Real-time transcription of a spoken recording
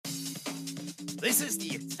This is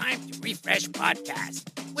the It's Time to Refresh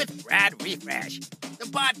podcast with Brad Riffresh, the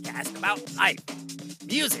podcast about life,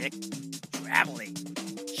 music, traveling,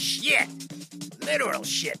 shit, literal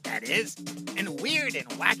shit that is, and weird and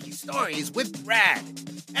wacky stories with Brad,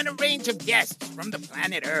 and a range of guests from the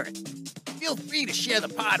planet Earth. Feel free to share the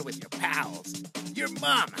pod with your pals, your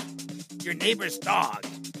mom, your neighbor's dog,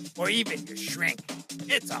 or even your shrink.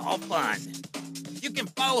 It's all fun. You can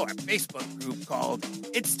follow our Facebook group called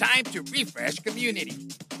It's Time to Refresh Community,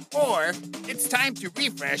 or It's Time to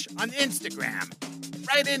Refresh on Instagram.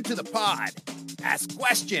 Write into the pod, ask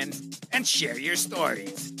questions, and share your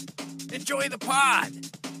stories. Enjoy the pod.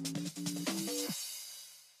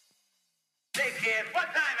 Hey kid, what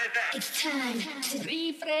time is that? It's time to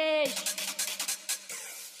refresh.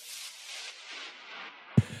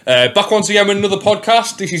 Back once again with another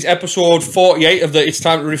podcast. This is episode 48 of the It's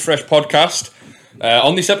Time to Refresh podcast.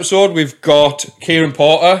 On this episode, we've got Keiran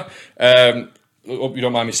Porter. Hope you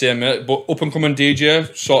don't mind me saying it, but up and coming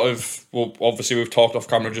DJ. Sort of. Well, obviously we've talked off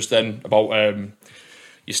camera just then about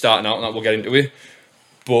you starting out, and that we'll get into it.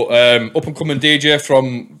 But up and coming DJ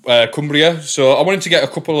from Cumbria. So I wanted to get a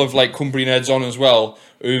couple of like Cumbrian heads on as well,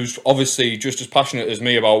 who's obviously just as passionate as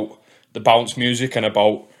me about the bounce music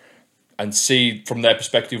and see from their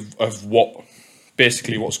perspective of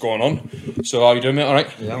what's going on. So how are you doing, mate? All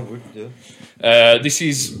right? Yeah, I'm good, yeah. This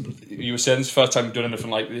is, you were saying, this is the first time you've done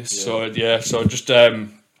anything like this. Yeah. So just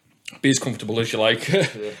be as comfortable as you like.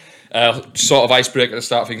 Sort of icebreaker to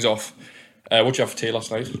start things off. What did you have for tea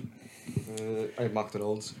last night? I had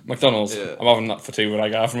McDonald's. McDonald's? Yeah. I'm having that for tea when I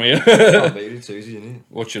get from here. It's easy, isn't it?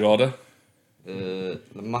 What's your order? The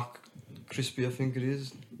Mac Crispy, I think it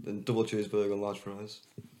is. Then double cheeseburger and large fries.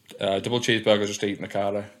 Double cheeseburger, just eating the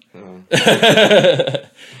car there. Yeah.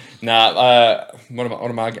 What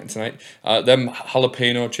am I getting tonight? Them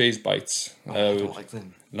jalapeno cheese bites. I don't like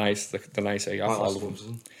them. Nice, the nice egg. I love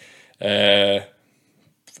them.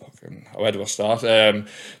 Where do I start?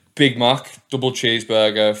 Big Mac, double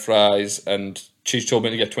cheeseburger, fries, and she's told me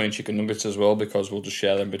to get 20 chicken nuggets as well because we'll just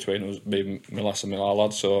share them between us, me, my lass and my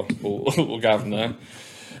lad, so we'll get them there.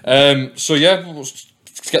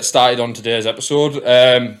 Let's get started on today's episode.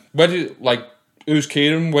 Who's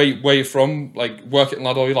Keiran? Where you from? Like, working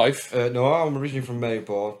lad all your life? No, I'm originally from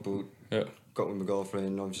Maryport, but got with my girlfriend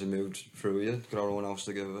and obviously moved through here, got our own house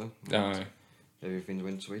together. Aye. Everything's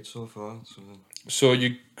went sweet so far. So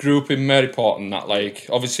you grew up in Maryport and that, like,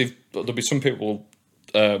 obviously there'll be some people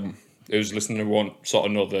who's listening who won't sort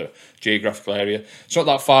of know the geographical area. It's not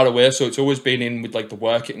that far away, so it's always been in with like the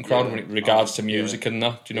working crowd when it regards to music and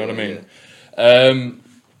that. Do you know what I mean? Yeah.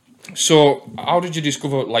 So how did you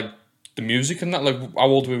discover like the music and that? Like, how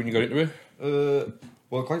old were you when you got into it?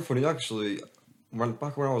 Well, quite funny actually.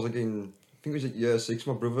 Back when I was like in, I think it was like year 6,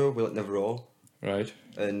 my brother, we like never all. Right.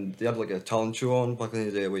 And they had like a talent show on back in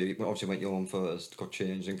the day where you obviously went your home first, got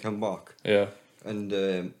changed and came back. Yeah. And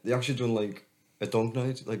they actually done like a dunk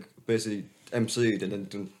night, like basically MC'd and then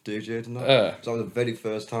done DJ'd and that. So that was the very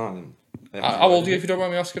first time. How old are you if you don't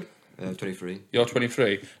mind me asking? 23. You're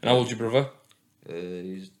 23. And how old's your brother?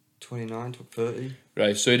 He's 29 to 30.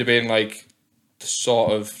 Right, so he'd have been like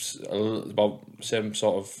sort of about same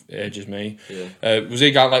sort of age as me. Yeah. Was he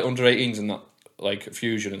got like under 18s and that? Like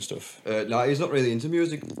fusion and stuff? No, he's not really into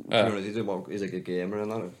music. He's like a gamer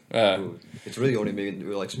and that. It's really only me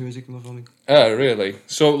who likes music in my family. Really?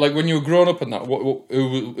 So, like, when you were growing up and that,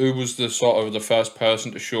 who was the sort of the first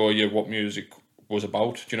person to show you what music was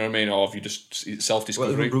about? Do you know what I mean? Or have you just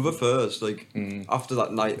self-discovery? Well, my brother first. Like, after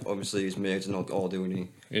that night, obviously, his mates and all doing it.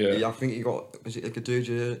 Yeah. I think he got, is it like a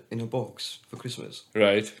DJ in a box for Christmas?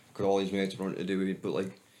 Right. Because all his mates wanted to do it, but,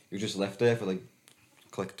 like, he was just left there for, like,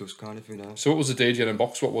 collect dust kind of thing now. So what was the DJ in a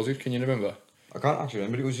box? What was it? Can you remember? I can't actually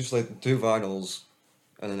remember. It was just like 2 vinyls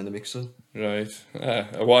and then in the mixer. Right.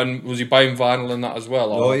 Was he buying vinyl and that as well?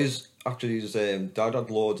 No, his dad had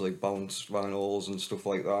loads like bounce vinyls and stuff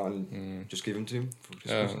like that and just give them to him for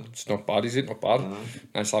Christmas. It's not bad, is it? Not bad. No.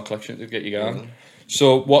 Nice little collection to get you going. Yeah.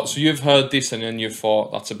 So you've heard this and then you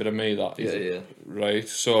thought that's a bit of me, that is it? Yeah. Right.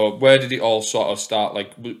 So where did it all sort of start?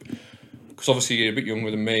 Like, because obviously you're a bit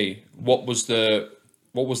younger than me. What was the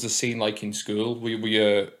scene like in school?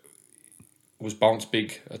 Was bounce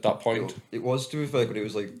big at that point? It was, to be fair, but it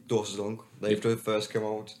was like Dawson's Dunk. They first came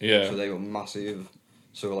out, so they were massive.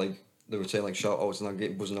 So like they were saying like shout outs and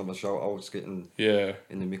that, buzzing over shout outs, getting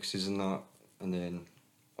in the mixes and that, and then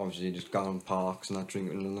obviously just going on parks and that,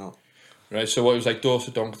 drinking and that. Right. So what it was like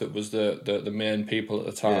Dawson's Dunk that was the main people at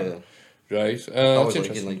the time. Yeah. Right. That was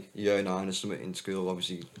like in like year 9 or something in school.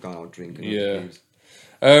 Obviously going out drinking. Yeah.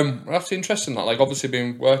 That's interesting. That like obviously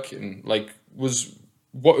being working like was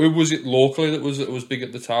Who was it locally that was big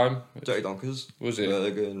at the time? Dirty Donkers. Was it?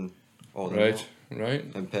 Bergen, all them Right, lot.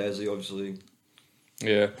 right. And Paisley, obviously.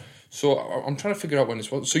 Yeah. So I'm trying to figure out when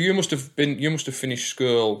this was. So you must have finished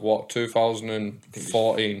school, what,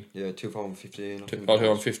 2014? Yeah, 2015.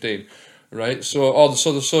 2015. Right, so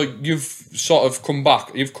you've sort of come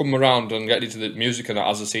back, you've come around and get into the music and that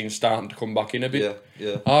as the scene's starting to come back in a bit.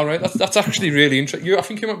 Yeah. All right, that's actually really interesting. I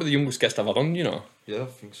think you might be the youngest guest I've had on, you know. Yeah, I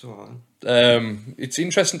think so. It's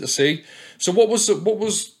interesting to see. So what was?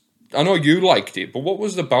 I know you liked it, but what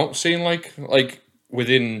was the bounce scene like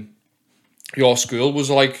within your school? Was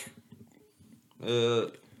it like? I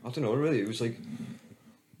don't know. Really, it was like.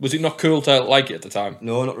 Was it not cool to like it at the time?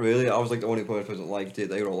 No, not really. I was like the only person that liked it.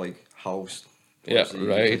 They were all like house. Yeah,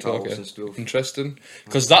 right. Okay. And stuff. Interesting.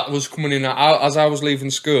 Because that was coming in as I was leaving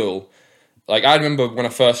school. Like, I remember when I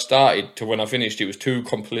first started to when I finished, it was two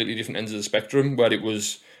completely different ends of the spectrum. Where it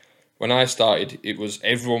was, when I started, it was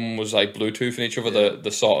everyone was like Bluetoothing each other. Yeah. The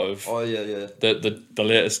sort of the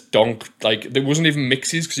latest donk. Like, there wasn't even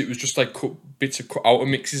mixes because it was just like bits of cut out of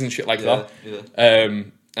mixes and shit like that. Yeah.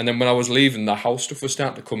 And then when I was leaving, the house stuff was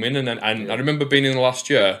starting to come in, and I remember being in the last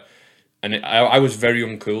year, and I was very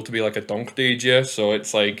uncool to be like a donk DJ. So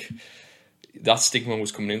it's like that stigma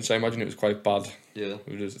was coming in. So I imagine it was quite bad. Yeah,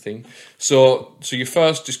 it was a thing. So your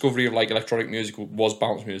first discovery of like electronic music was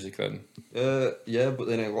bounce music then? Yeah, but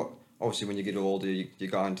then obviously when you get older, you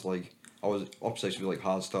got into like I was obsessed with like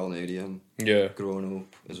hardstyle and EDM. Yeah, growing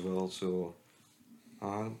up as well. So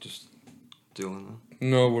I'm just doing that.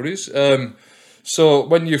 No worries. So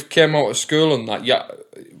when you came out of school and that, yeah,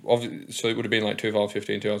 obviously, so it would have been like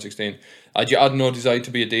 2015, 2016. You had no desire to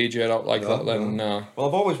be a DJ out like that then? No. Well,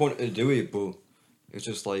 I've always wanted to do it, but it's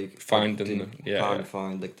just like find like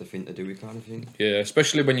the thing to do it kind of thing. Yeah,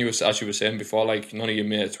 especially when as you were saying before, like none of your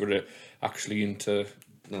mates were actually into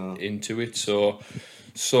it.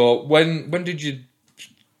 So when did you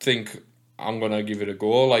think I'm gonna give it a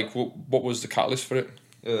go? Like what was the catalyst for it?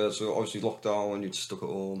 So obviously lockdown when you'd stuck at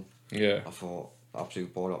home. Yeah. I thought,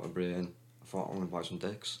 absolutely bored out my brain. I thought I'm going to buy some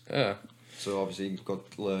decks. Yeah. So obviously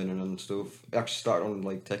got learning and stuff. I actually started on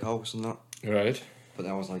like Tech House and that. Right. But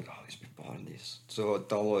then I was like, it's a bit boring this. So I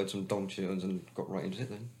downloaded some dumb tunes and got right into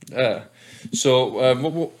it then. Yeah. So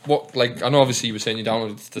what like, I know obviously you were saying you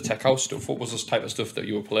downloaded the Tech House stuff. What was this type of stuff that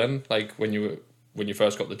you were playing, like when you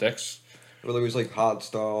first got the decks? Well, it was like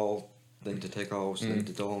hardstyle, then the Tech House, then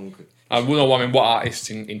the Donk. What artists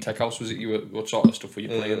in Tech House was it? What sort of stuff were you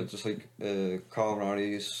playing? Just like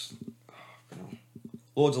Keiran,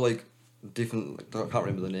 loads of like different. I can't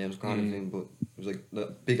remember the names, kind of thing, but it was like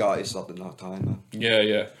the big artists at that time.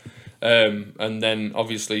 Yeah. And then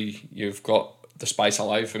obviously you've got the Spice of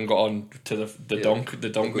Life and got on to the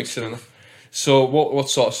donk mixing. And so what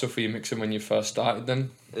sort of stuff were you mixing when you first started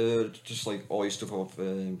then? Just like all your stuff off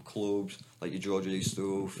clubs, like your Georgia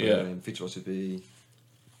stuff, Feature Recipe.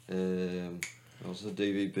 Also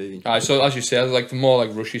the DVB. So as you say, like the more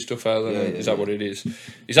like rushy stuff. Is that what it is?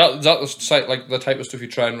 Is that the type of stuff you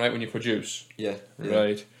try and write when you produce? Yeah.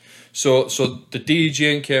 Right. So the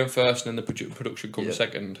DJing came first, and then the production comes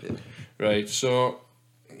second. Yeah. Right. So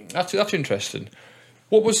that's interesting.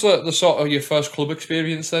 What was the sort of your first club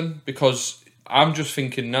experience then? Because I'm just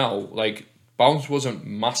thinking now, like bounce wasn't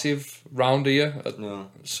massive round here. No.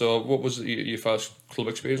 So what was your first club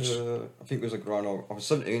experience? I think it was like around. I was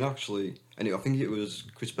 17 actually, and I think it was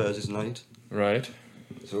Chris Percy's night. Right.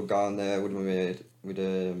 So gone there with my mate,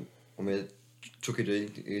 my mate Chucky D.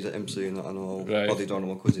 He's at MC and that and all. Right. Body down on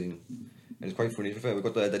my cousin, and it's quite funny. We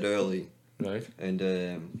got there dead early. Right. And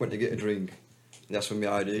went to get a drink. And that's for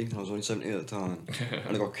my ID. I was only 17 at the time,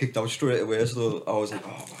 and I got kicked out straight away. So I was like,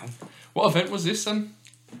 oh man. What event was this then?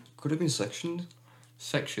 Could have been sectioned.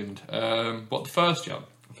 Sectioned. What, the first job?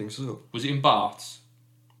 I think so. Was it in Barts?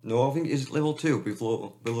 No, I think it's level 2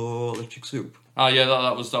 below Electric Soup. Ah, yeah,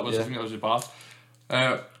 that was. Yeah. I think that was in Barts.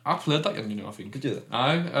 I played that young, I think. Did you?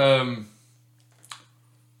 I'm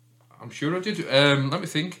sure I did. Let me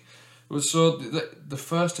think. It was the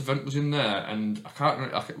first event was in there, and I can't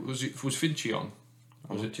remember. Was Finchy on?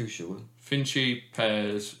 I wasn't too sure. Finchy,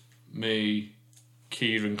 Pears, me,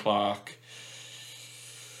 Keiran, Clark,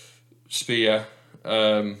 Spear.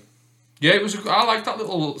 Yeah, it was. I liked that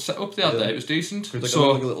little setup they had there. It was decent. It was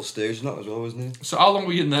like a little stage and that as well, wasn't it? So how long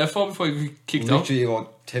were you in there for before you kicked out? Literally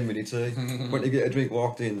about 10 minutes. Went to get a drink,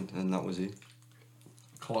 walked in, and that was it.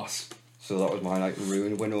 Class. So that was my night in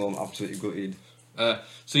ruin. Went home absolutely gutted.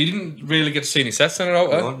 So you didn't really get to see any sets then out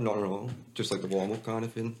there? No, not at all. Just like the warm up kind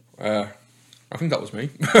of thing. I think that was me.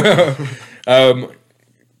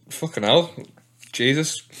 Fucking hell,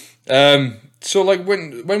 Jesus. So, like,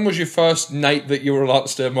 when was your first night that you were allowed to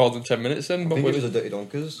stay more than 10 minutes then? I think it was a Dirty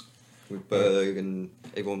Donkers with Berg and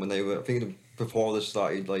everyone when they were... I think before they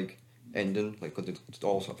started, like, ending, like, I think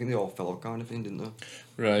they all fell out kind of thing, didn't they?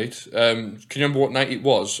 Right. Can you remember what night it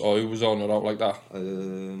was, or who was on or out like that?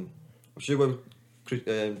 I'm sure when...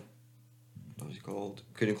 what was he called?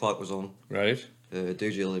 Keiran Clark was on. Right.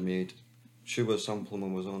 DJ Limade. Sugar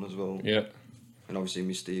Sampleman was on as well. Yeah. And obviously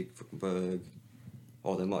Mystique, fucking Berg...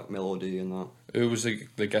 Or then like Melody and that. Who was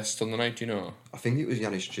the guest on the night, do you know? I think it was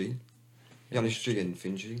Yanis G. Yanis G and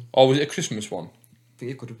Finchy. Or was it a Christmas one? I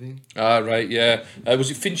think it could have been. Ah, right, yeah. Was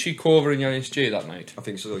it Finchy, Cover and Yanis G that night? I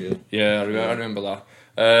think so, yeah. Yeah, I remember that.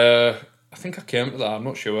 I think I came to that, I'm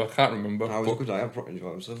not sure, I can't remember. It was a good night, I probably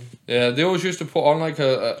enjoyed myself. Yeah, they always used to put on like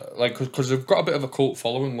because they've got a bit of a cult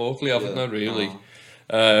following locally, haven't they, really?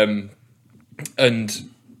 And...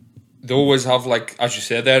 they always have, like, as you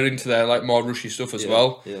say, they're into their, like, more rushy stuff as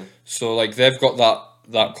well. Yeah. So, like, they've got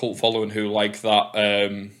that cult following who like that,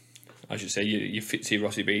 as you say, your Fitzy,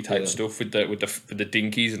 Rossi B type stuff with the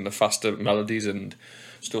dinkies and the faster melodies and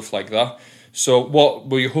stuff like that. So, what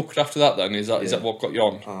were you hooked after that then? Is that what got you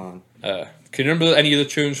on? Can you remember any of the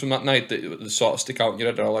tunes from that night that sort of stick out in your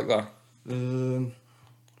head or like that? I'm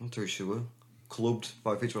not too sure. Clubbed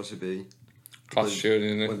by Fitzy, Rossi B. Class tune,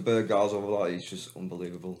 isn't it? When Berg goes over that, he's just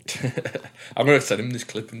unbelievable. I'm going to send him this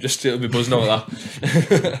clip and it'll be buzzing over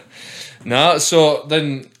that. So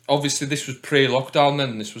then, obviously, this was pre-lockdown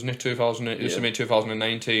then, this wasn't it,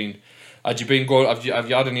 2019. Have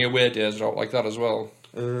you had any away days or out like that as well?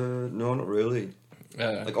 No, not really.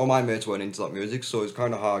 Like, all my mates weren't into that music, so it's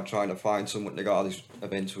kind of hard trying to find someone to go to these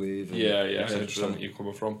events with. Yeah, I understand where you're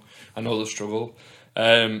coming from. I know the struggle.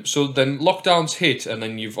 So then lockdowns hit, and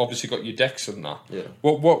then you've obviously got your decks and that. Yeah.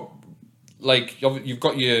 What like you've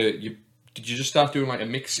got your did you just start doing like a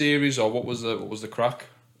mix series, or what was the crack?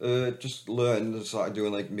 Just learned and started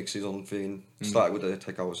doing like mixes on thing. Started with the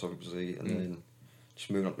tech house obviously, and then just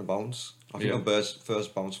moving up the bounce. I think my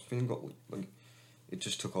first bounce thing got like it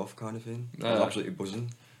just took off kind of thing. I was absolutely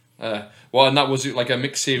buzzing. Well, and that was it like a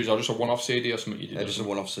mix series or just a one-off CD or something you did? Yeah, just a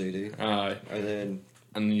one-off CD. Aye.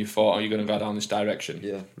 And then you thought, are you going to go down this direction?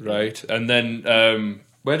 Yeah. Right. And then,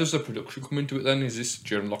 where does the production come into it then? Is this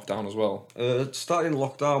during lockdown as well? It started in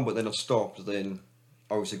lockdown, but then I stopped. Then,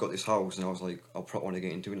 obviously, got this house, and I was like, I'll probably want to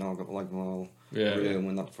get into it now. I've got like my room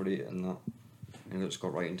and that for it and that. And I just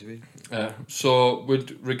got right into it. So,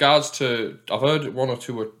 with regards to... I've heard one or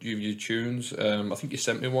two of your tunes. I think you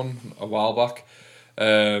sent me one a while back.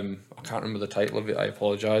 I can't remember the title of it, I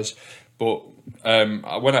apologise. But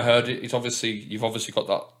when I heard it, you've obviously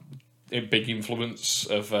got that big influence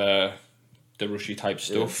of the rushy type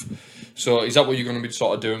stuff. Yeah. So is that what you're going to be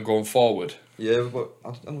sort of doing going forward? Yeah, but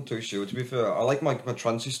I'm not too sure. To be fair, I like my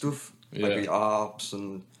trancey stuff, like the arps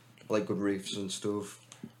and I like good riffs and stuff.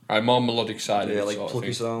 More melodic side. Yeah, like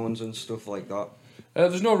plucky sounds and stuff like that.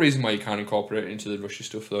 There's no reason why you can't incorporate it into the rushy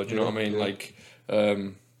stuff, though. Do you know what I mean? Yeah. Like,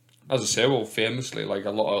 as I say, well, famously, like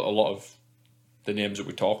a lot of the names that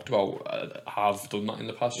we talked about have done that in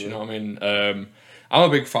the past. You know what I mean? I'm a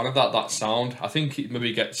big fan of that sound. I think it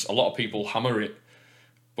maybe gets a lot of people hammer it,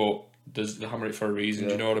 but they hammer it for a reason.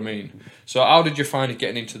 Do you know what I mean? So how did you find it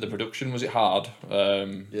getting into the production? Was it hard?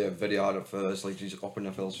 Yeah, very hard at first. Like you just up in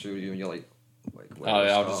the FL studio and you're like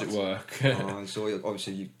how does it work? And so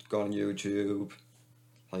obviously you go on YouTube,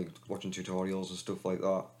 like watching tutorials and stuff like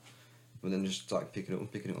that, and then just start picking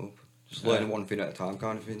it up, just learning one thing at a time,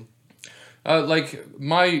 kind of thing. Like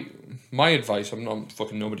my advice, I'm not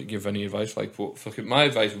fucking nobody to give any advice. Like, but fucking my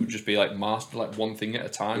advice would just be like master like one thing at a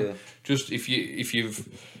time. Yeah. Just if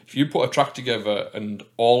you put a track together and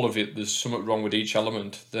all of it, there's something wrong with each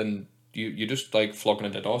element, then you just like flogging a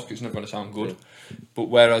dead horse. 'Cause it's not going to sound good. Yeah. But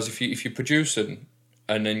whereas if you're producing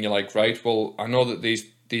and then you're like, right, well, I know that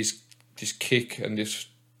these kick and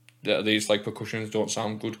these like percussions don't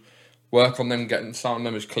sound good. Work on them, sound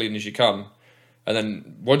them as clean as you can. And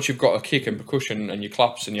then once you've got a kick and percussion and your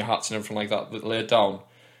claps and your hats and everything like that laid down,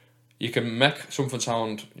 you can make something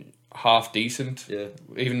sound half decent,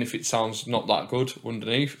 even if it sounds not that good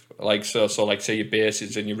underneath. Like so like say your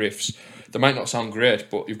basses and your riffs, they might not sound great,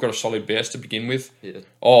 but you've got a solid bass to begin with. Yeah.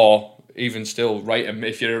 Or even still,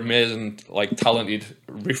 if you're an amazing, like talented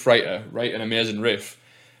riff writer, write an amazing riff,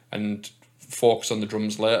 and focus on the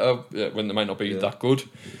drums later when they might not be that good.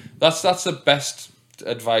 That's the best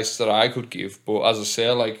advice that I could give. But as I say,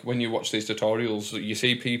 like when you watch these tutorials, you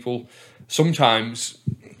see people sometimes.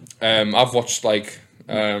 I've watched like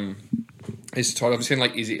this tutorial. I've seen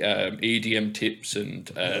like EDM tips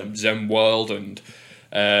and Zen World and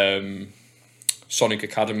Sonic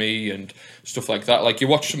Academy and stuff like that. Like you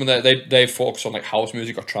watch some of they focus on like house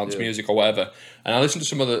music or trance music or whatever. And I listen to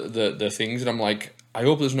some of the things and I'm like, I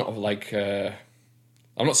hope there's not like, I'm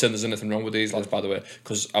not saying there's anything wrong with these lads, by the way,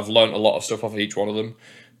 because I've learned a lot of stuff off of each one of them.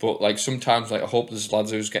 But like sometimes, like I hope there's lads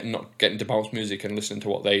who's not getting to bounce music and listening to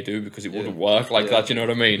what they do because it wouldn't work like that. You know what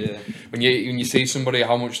I mean? Yeah. When you see somebody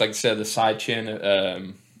how much like say the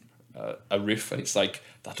sidechain a riff and it's like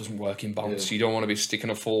that doesn't work in bounce. You don't want to be sticking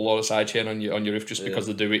a full load of sidechain on your riff just because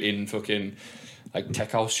they do it in fucking like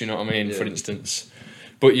tech house. You know what I mean? For instance.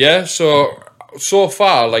 But yeah, so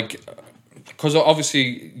far like because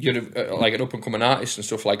obviously you're like an up and coming artist and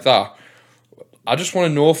stuff like that. I just want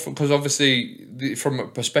to know, because obviously from a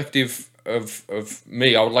perspective of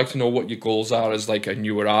me, I would like to know what your goals are as like a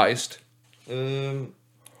newer artist. Well,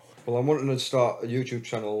 I'm wanting to start a YouTube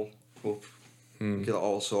channel up, get it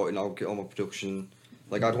all sorted out, get all my production.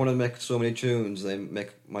 Like I'd want to make so many tunes, then make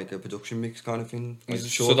like a production mix kind of thing. Like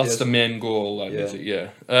so that's the main goal, then, is it? Yeah.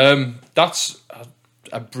 That's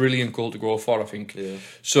a brilliant goal to go for, I think. Yeah.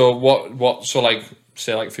 So what? So like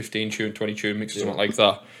say like 15 tune, 20 tune mix, something like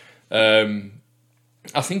that.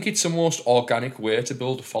 I think it's the most organic way to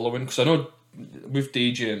build a following, because I know with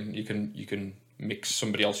DJing you can mix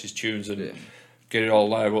somebody else's tunes and get it all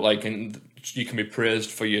there, but like you can be praised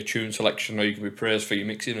for your tune selection or you can be praised for your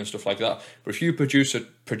mixing and stuff like that. But if you produce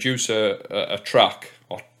a track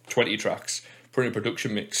or 20 tracks, put in a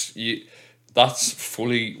production mix, that's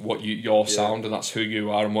fully what your sound and that's who you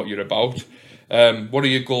are and what you're about. What are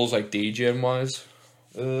your goals like DJing wise?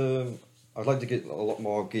 I'd like to get a lot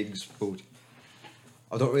more gigs, but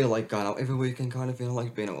I don't really like going out every weekend kind of thing. I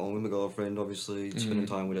like being at home with my girlfriend, obviously, spending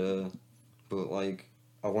time with her. But like,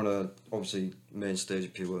 I want to obviously main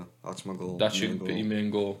stage pure. That's my goal. That's your main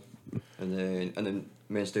goal. And then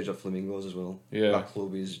main stage at Flamingos as well. Yeah, that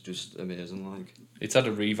club is just amazing. Like it's had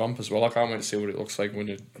a revamp as well. I can't wait to see what it looks like when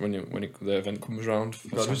the event comes around.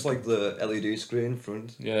 I just like the LED screen in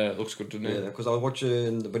front. Yeah, it looks good, doesn't it? Yeah, because I was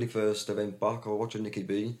watching the very first event back. I was watching Nicky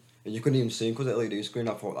B, and you couldn't even see him because of the LED screen.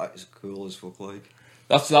 I thought that is cool as fuck. Like.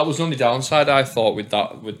 That was the only downside I thought with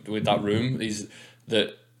that room is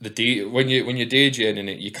that when you're DJing in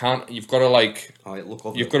it, you've got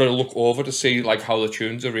to look over to see like how the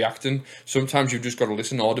tunes are reacting. Sometimes you've just got to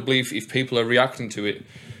listen audibly if people are reacting to it.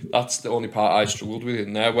 That's the only part I struggled with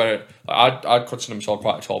in there, where I'd consider myself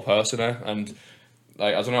quite a tall person, and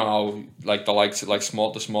like I don't know how like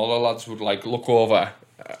the smaller lads would like look over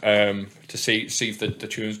to see if the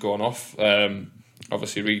tune's going off.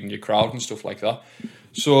 Obviously reading your crowd and stuff like that.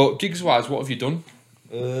 So gigs wise, what have you done?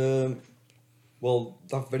 Well,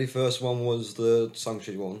 that very first one was the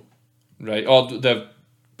Sanctuary one. Right. Or the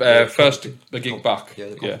gig back. Yeah,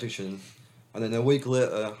 the competition. Yeah. And then a week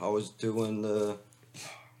later, I was doing the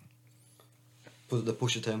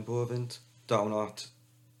Push a Tempo event down at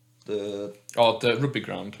the rugby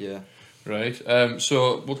ground. Yeah. Right.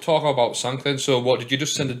 So we'll talk about Sank then. So what, did you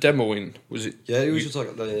just send a demo in? Was it? Yeah, it was just like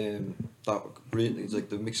it's like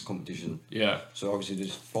the mixed competition. Yeah. So obviously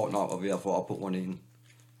just thought out of it. I thought I'll put one in,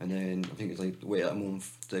 and then I think it's like wait a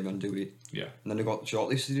month they're gonna do it. Yeah. And then I got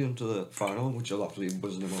shortlisted into the final, which I was absolutely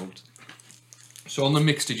buzzing about. So on the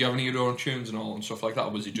mix, did you have any of your own tunes and all and stuff like that,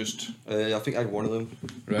 or was it just? I think I had one of them.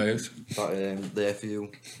 Right. That There For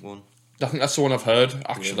You one. I think that's the one I've heard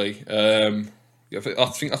actually. Yeah. I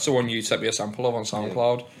think that's the one you sent me a sample of on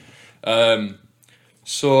SoundCloud. Yeah.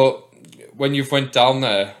 So when you went down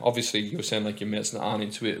there, obviously you were saying like your mates that aren't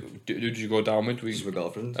into it. Who did you go down with? Just my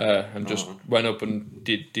girlfriend. And just went up and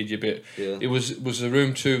did your bit. Yeah. It was the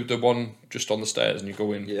room 2, the one just on the stairs, and you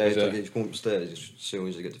go in. Yeah, you go upstairs as soon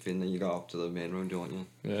as you get the thing, then you go up to the main room, don't you?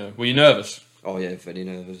 Yeah. Were you nervous? Oh yeah, very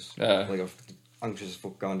nervous. Yeah. Like I was anxious as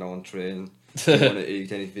fuck going down the train. Didn't want to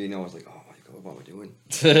eat anything. I was like, oh. What am I doing?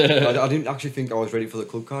 I didn't actually think I was ready for the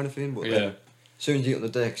club kind of thing, but then, as soon as you get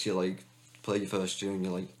on the decks, you like play your first tune,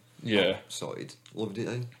 you're like, sorted, loved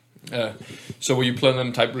it. Yeah. So were you playing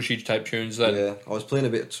them type Rashid type tunes then? Yeah, I was playing a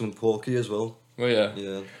bit some Porky as well. Oh yeah.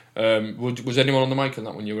 Yeah. Was anyone on the mic on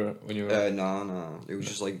that when you were? Nah. It was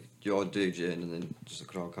just like your DJing and then just a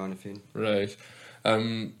crowd kind of thing. Right.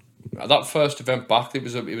 That first event back, it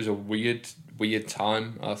was a weird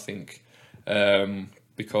time, I think,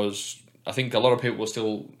 because I think a lot of people were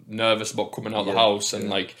still nervous about coming out of the house, and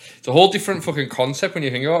like it's a whole different fucking concept when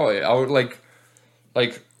you think, I would like,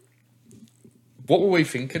 what were we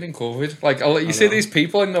thinking in COVID? Like you see these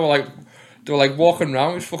people and they were like walking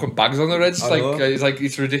around with fucking bags on their heads,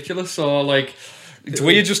 it's ridiculous. So like it's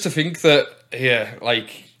weird just to think that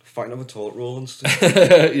fighting over toilet roll and stuff.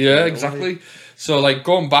 Yeah, exactly. So like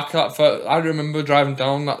going back I remember driving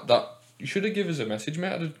down that You should have given us a message,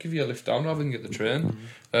 mate. I'd give you a lift down rather than get the train.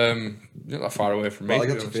 You're not that far away from me. Well,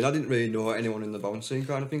 that's the thing. I didn't really know anyone in the bounce scene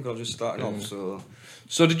kind of thing. I was just starting off, so.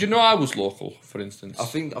 So did you know I was local, for instance? I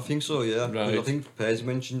think so, yeah. Right. I think Pez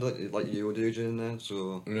mentioned like you were DJing there,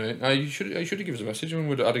 so. Right. You should have given us a message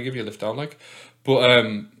and I'd have give you a lift down, like. But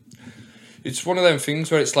it's one of them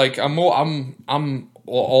things where it's like I'm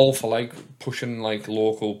all for like pushing like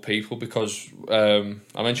local people because I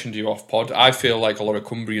mentioned to you off pod. I feel like a lot of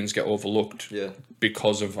Cumbrians get overlooked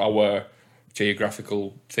because of our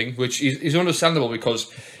geographical thing, which is understandable.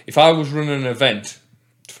 Because if I was running an event,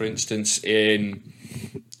 for instance, in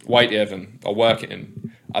Whitehaven or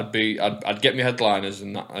Workington, I'd get my headliners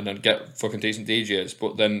and I'd get fucking decent DJs,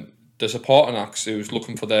 but then the supporting acts who's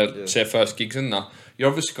looking for their say first gigs in that, you're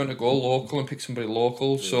obviously going to go local and pick somebody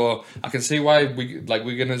local. So I can see why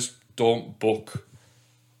Wiganers don't book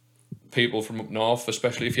people from up north,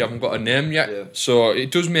 especially if you haven't got a name yet. So it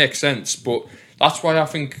does make sense, but that's why I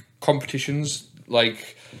think competitions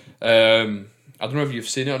like I don't know if you've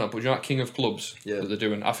seen it or not, but you know that King of Clubs that they're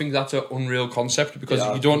doing. I think that's an unreal concept because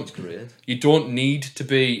you don't need to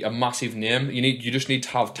be a massive name. You just need to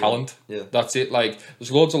have talent. Yeah. That's it. Like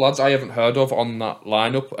there's loads of lads I haven't heard of on that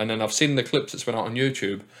lineup, and then I've seen the clips that's been out on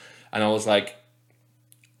YouTube, and I was like,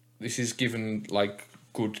 this is giving like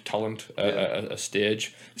good talent a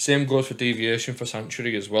stage. Same goes for Deviation for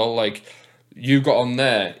Sanctuary as well. Like. You got on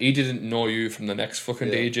there, he didn't know you from the next fucking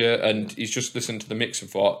DJ, and he's just listened to the mix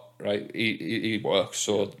and thought, right, he works,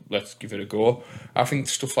 so let's give it a go. I think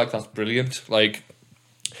stuff like that's brilliant. Like,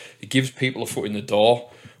 it gives people a foot in the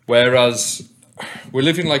door, whereas we're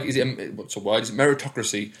living like, what's the word? Is it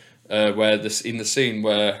meritocracy? Where this in the scene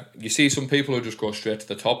where you see some people who just go straight to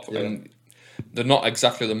the top, and they're not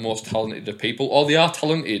exactly the most talented of people, or they are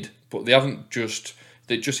talented, but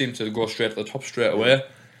they just seem to go straight to the top straight away.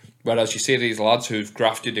 Whereas you see these lads who've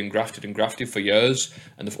grafted and grafted and grafted for years,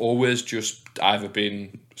 and they've always just either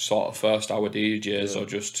been sort of first hour DJs or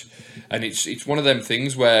just, and it's one of them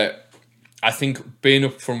things where I think being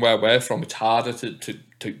up from where we're from, it's harder to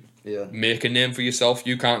make a name for yourself.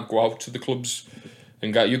 You can't go out to the clubs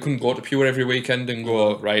and you couldn't go to Pure every weekend and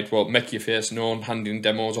go right. Well, make your face known, handing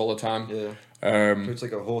demos all the time. It's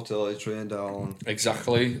like a hotel train down.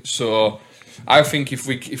 Exactly. So. I think if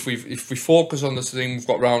we focus on this thing we've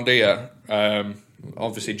got round here,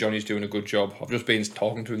 obviously Johnny's doing a good job. I've just been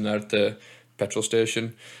talking to him there at the petrol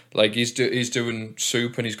station. Like he's doing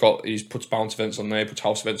soup and he puts bounce events on there, puts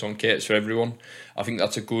house events on, caters for everyone. I think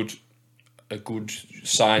that's a good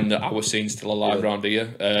sign that our scene's still alive round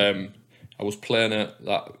here. I was playing at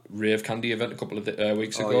that Rave Candy event a couple of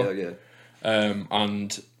weeks ago.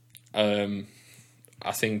 And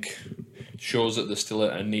I think shows that there's still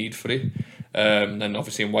a need for it. Then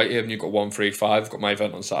obviously in Whitehaven you've got 135. I've got my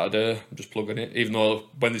event on Saturday. I'm just plugging it, even though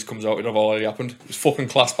when this comes out it'll have already happened. It's fucking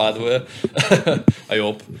class, by the way. I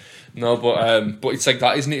hope. No, but it's like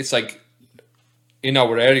that, isn't it? It's like in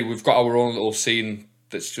our area we've got our own little scene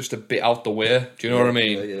that's just a bit out the way. Do you know what I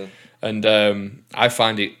mean? Yeah. And I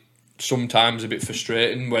find it sometimes a bit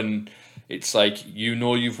frustrating when it's like,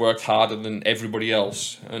 you've worked harder than everybody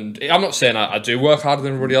else. And I'm not saying I do work harder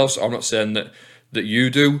than everybody else. I'm not saying that you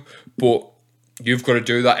do, but you've got to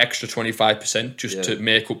do that extra 25% just to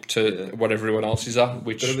make up to what everyone else is at.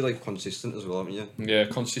 Which got to be like consistent as well, haven't you? Yeah,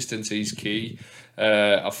 consistency is key.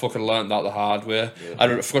 I fucking learned that the hard way.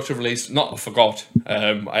 I forgot to release. Not forgot.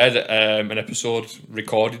 I had an episode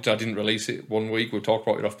recorded. I didn't release it 1 week. We talked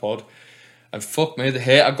about it off pod. And fuck me, the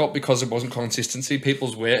hate I got because it wasn't consistency.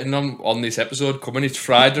 People's waiting on this episode coming. It's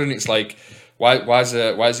Friday and it's like, why is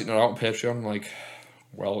it not out on Patreon? I'm like,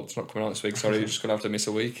 well, it's not coming out this week. Sorry, you're just gonna have to miss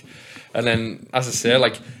a week. And then, as I say,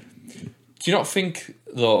 like, do you not think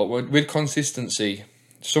though with consistency,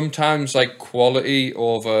 sometimes like quality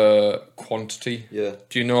over quantity? Yeah.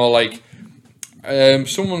 Do you know, like,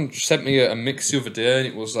 someone sent me a mix the other day and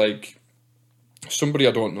it was like somebody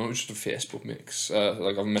I don't know, it was just a Facebook mix,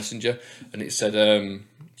 like on Messenger, and it said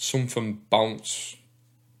something bounce,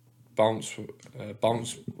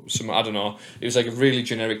 some, I don't know. It was like a really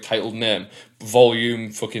generic titled name,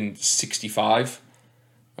 volume fucking 65.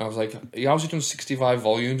 I was like, how's he done 65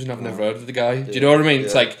 volumes and I've never heard of the guy? Do you know what I mean?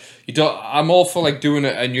 It's like, I'm all for like doing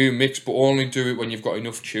a new mix, but only do it when you've got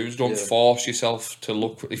enough tunes. Don't force yourself to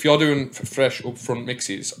look. If you're doing fresh upfront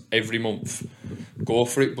mixes every month, go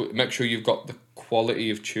for it, but make sure you've got the quality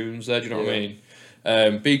of tunes there. Do you know what I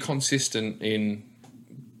mean? Be consistent in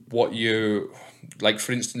what you, like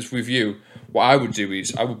for instance with you, what I would do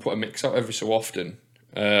is I would put a mix out every so often,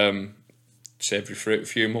 say every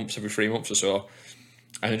 3 months or so,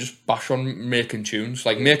 and I just bash on making tunes.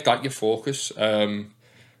 Like, make that your focus.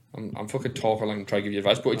 I'm fucking talking like I'm trying to give you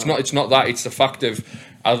advice, but it's not that. It's the fact of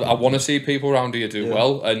I want to see people around here do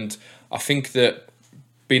well, and I think that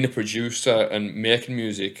being a producer and making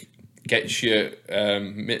music gets you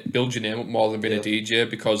builds your name up more than being a DJ,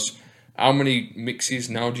 because how many mixes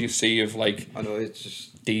now do you see of like I know it's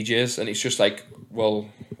just DJs, and it's just like, well,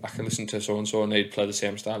 I can listen to so and so and they'd play the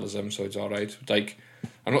same style as them, so it's alright. Like,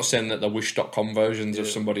 I'm not saying that they're Wish.com versions of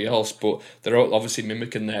somebody else, but they're all obviously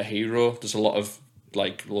mimicking their hero. There's a lot of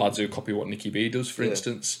like lads who copy what Nicky B does, for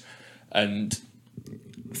instance, and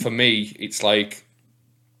for me, it's like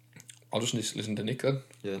I'll just listen to Nick then.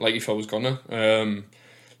 Yeah. Like if I was gonna,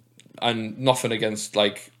 and nothing against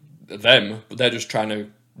like them, but they're just trying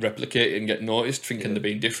to replicate it and get noticed, thinking they're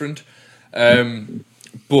being different.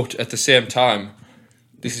 But at the same time,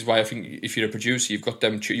 this is why I think if you're a producer, you've got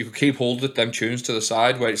them. You could keep hold of them tunes to the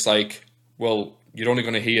side, where it's like, well, you're only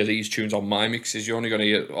going to hear these tunes on my mixes. You're only going to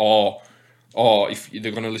hear, or if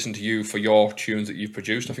they're going to listen to you for your tunes that you've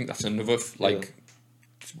produced. I think that's another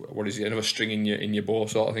what is it? Another string in your bow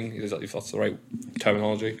sort of thing. If that's the right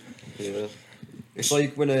terminology. Yeah, it's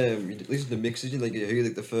like when you listen to mixes, you hear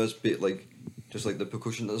like the first bit, like just like the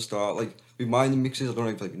percussion at the start. Like with my mixes, I don't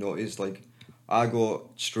know if like notice like. I go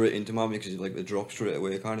straight into my mixes, like the drop straight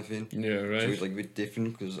away kind of thing. Yeah, right. So it's like a bit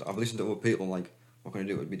different, because I've listened to other people and like, what can I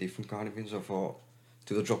do? It would be different kind of thing. So I thought,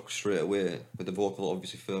 do the drop straight away with the vocal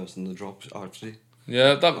obviously first and the drops actually.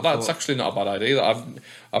 Yeah, that's actually not a bad idea.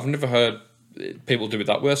 I've never heard people do it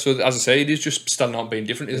that way. So as I say, it is just standing out and being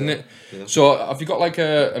different, isn't it? Yeah. So have you got like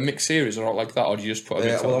a mix series or not like that, or do you just put a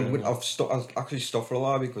mix? I've actually stopped for a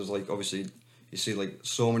while, because like obviously you see like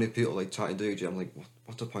so many people like trying to DJ. I'm like,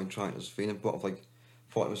 what's the point trying this thing? But I've like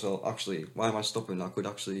thought to myself, actually, why am I stopping? I could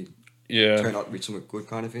actually turn out to be something good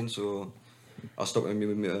kind of thing. So I stopped with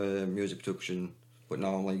music production, but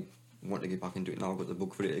now I'm like wanting to get back into it now. I've got the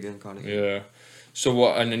book for it again, kind of thing. Yeah. So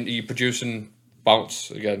what? And then are you producing Bounce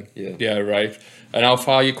again? Yeah. Yeah, right. And how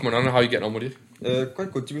far are you coming on? And how are you getting on with it?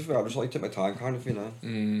 Quite good, to be fair. I just like take my time, kind of thing.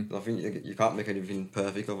 I think you can't make anything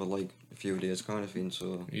perfect over like a few days, kind of thing.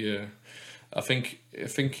 So yeah. I think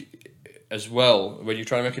as well, when you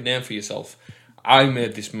try to make a name for yourself, I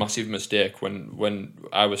made this massive mistake when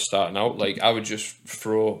I was starting out. Like, I would just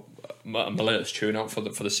throw my latest tune out for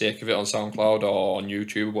the sake of it on SoundCloud or on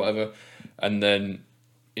YouTube or whatever, and then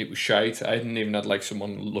it was shite. I hadn't even had like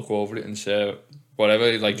someone look over it and say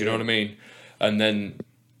whatever, like, do you know what I mean? And then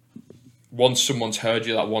once someone's heard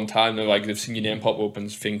you that one time, they've seen your name pop up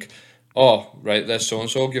and think, oh, right, there's so and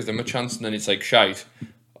so, give them a chance, and then it's like shite.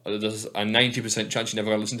 There's a 90% chance you're never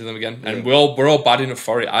gonna listen to them again, and we're all bad enough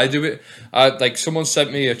for it. I do it. Like someone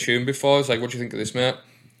sent me a tune before. It's like, what do you think of this, mate?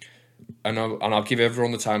 And I'll give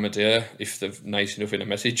everyone the time of day if they're nice enough in a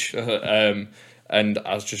message. And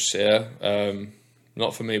I'll just say,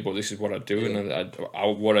 not for me, but this is what I do, and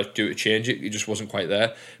what I do to change it. It just wasn't quite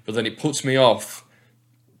there. But then it puts me off.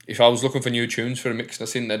 If I was looking for new tunes for a mix and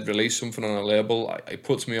I seen they'd release something on a label, it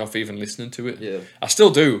puts me off even listening to it. Yeah. I still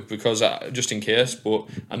do, because just in case, but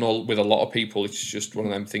I know with a lot of people it's just one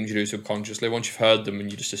of them things you do subconsciously. Once you've heard them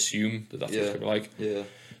and you just assume that's what it's like. Yeah.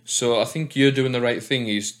 So I think you're doing the right thing.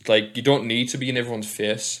 Is like, you don't need to be in everyone's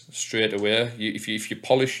face straight away. If you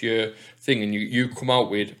polish your thing and you come out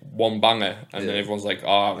with one banger and then everyone's like,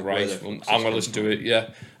 right, I'm gonna listen to it. Yeah,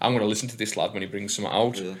 I'm gonna listen to this lad when he brings something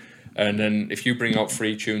out. Yeah. And then if you bring out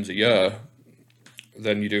 3 tunes a year,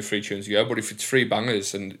 then you do 3 tunes a year. But if it's 3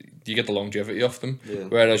 bangers, and you get the longevity off them. Yeah.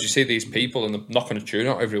 Whereas you see these people and they're knocking a tune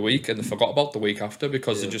out every week and they forgot about the week after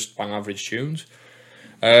because they're just bang average tunes.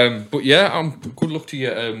 But yeah, good luck to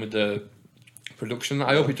you with the production.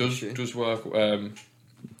 I hope it does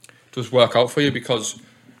work out for you, because,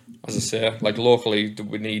 as I say, like locally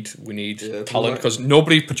we need talent, because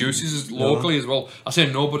nobody produces locally as well. I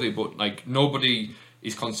say nobody, but like nobody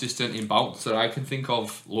is consistent in Bounce that I can think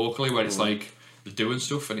of locally, where it's like they're doing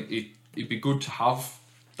stuff, and it'd be good to have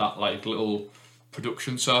that like little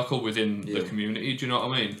production circle within the community. Do you know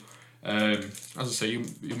what I mean? As I say,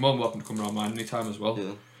 you're more than welcome to come around mine anytime as well.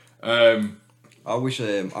 Yeah. I wish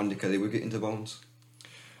Andy Kelly would get into Bounce.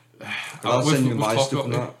 I send him my stuff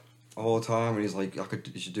and that all the time, and he's like,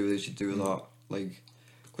 you should do this, you should do that. Like,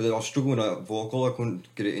 because I was struggling with that vocal, I couldn't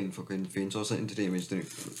get it in fucking thing, so I sent it to him, he's doing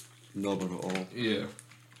it no bad at all. Yeah.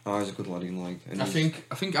 He's a good lad, I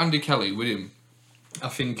think Andy Kelly, with him, I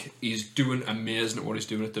think he's doing amazing at what he's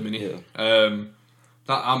doing at the minute. Yeah.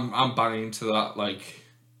 That I'm banging into that, like,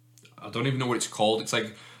 I don't even know what it's called. It's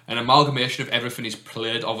like an amalgamation of everything he's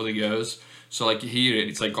played over the years. So like you hear it,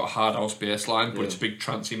 it's like got a hard house bass line, but it's a big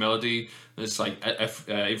trancey melody. There's like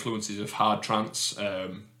influences of hard trance,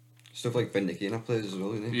 Stuff like Vindicator plays as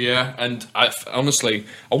well, isn't he? Yeah, and honestly,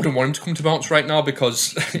 I wouldn't want him to come to Bounce right now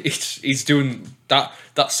because he's doing that.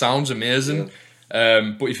 That sounds amazing.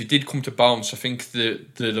 Yeah. But if he did come to Bounce, I think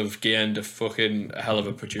they'd have gained a fucking hell of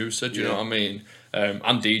a producer. Do you know what I mean?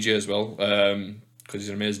 And DJ as well, because he's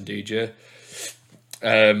an amazing DJ.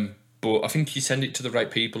 But I think you send it to the right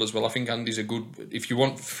people as well. I think Andy's a good. If you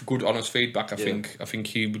want good, honest feedback, I think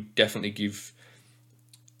he would definitely give.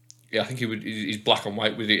 Yeah, I think he would. He's black and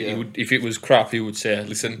white with it. He would, if it was crap, he would say,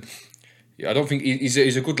 "Listen, I don't think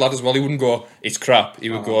he's a good lad as well." He wouldn't go, "It's crap." He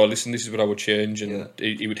would go, "Listen, this is what I would change," and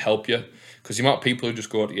he would help you. Because the amount of people who just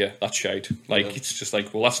go, "Yeah, that's shite." Like it's just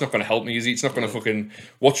like, well, that's not going to help me, is it? It's not going to fucking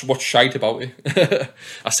what's shite about it.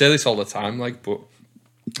 I say this all the time, like, but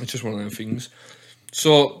it's just one of them things.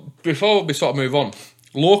 So before we sort of move on,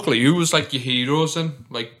 locally, who was like your heroes then?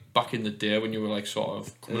 Like back in the day when you were like sort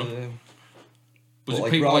of coming up. Was it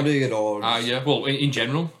like people Rowdy like? Or Yeah. Well, in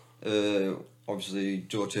general. Obviously,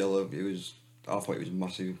 Joe Taylor. I thought he was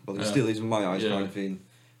massive, but he still is in my eyes, kind of thing.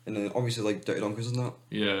 And then obviously like Dirty Donkers and that.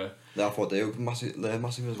 Yeah. I thought they were massive. They're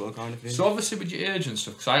massive as well, kind of thing. So obviously with your age and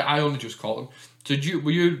stuff, because I only just caught them.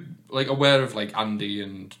 Were you like aware of like Andy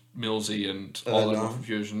and Millsy and all that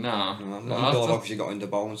confusion? Nah. I've obviously got into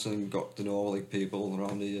Bounce and got to know like people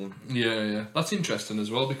around here. Yeah. That's interesting as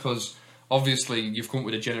well because obviously you've come up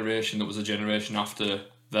with a generation that was a generation after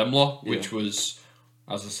them lot, which was,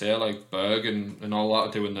 as I say, like Berg and all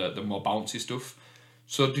that, doing the more bouncy stuff.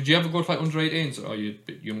 So did you ever go to like under 18s, or are you a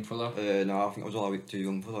bit young for that? No, I think I was all a bit too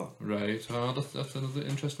young for that. Right, that's another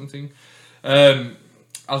interesting thing. As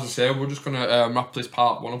I say, we're just going to wrap this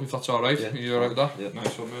part one up if that's alright. Yeah. Are you alright with that? Yeah.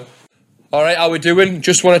 Nice one, mate. Alright, how we doing?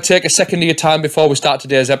 Just want to take a second of your time before we start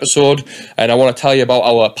today's episode, and I want to tell you about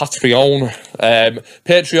our Patreon.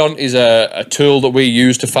 Patreon is a tool that we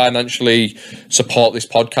use to financially support this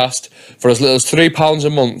podcast. For as little as £3 a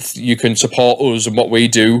month, you can support us and what we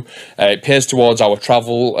do. It pays towards our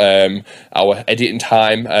travel, our editing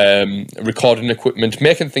time, recording equipment,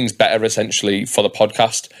 making things better essentially for the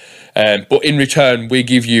podcast. But in return, we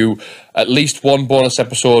give you at least one bonus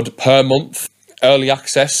episode per month. Early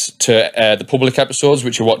access to the public episodes,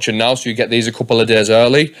 which you're watching now, so you get these a couple of days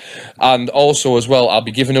early. And also as well, I'll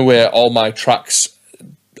be giving away all my tracks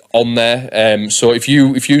on there. So if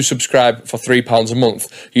you subscribe for £3 a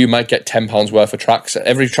month, you might get £10 worth of tracks.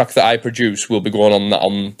 Every track that I produce will be going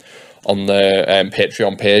on the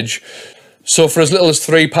Patreon page. So for as little as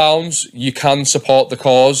 £3, you can support the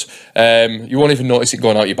cause. You won't even notice it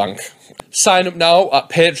going out your bank. Sign up now at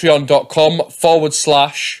patreon.com/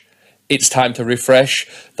 It's Time to Refresh.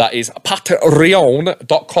 That is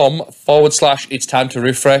patreon.com/ It's Time to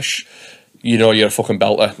Refresh. You know you're a fucking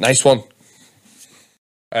belter. Nice one.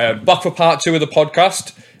 Back for part 2 of the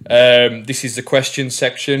podcast. This is the questions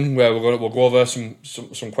section where we'll go over some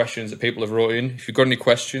questions that people have wrote in. If you've got any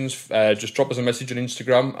questions, just drop us a message on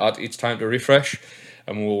Instagram at It's Time to Refresh,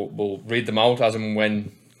 and we'll read them out as and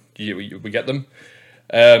when we get them.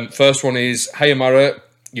 First one is, "Hey Amara,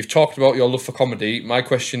 you've talked about your love for comedy. My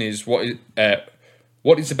question is, what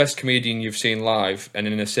is the best comedian you've seen live? And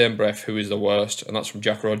in the same breath, who is the worst?" And that's from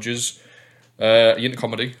Jack Rogers. Are you into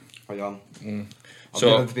comedy? I am. I've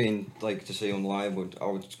never been like to see him live, but I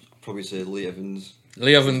would probably say Lee Evans.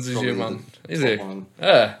 Lee Evans is your man, is he?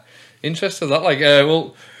 Yeah, interesting that. Like,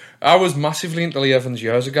 well, I was massively into Lee Evans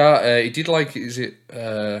years ago. He did like, I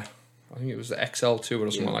think it was the XL tour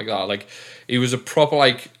or something like that. Like, he was a proper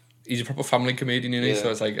he's a proper family comedian, isn't he?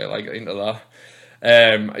 So it's like into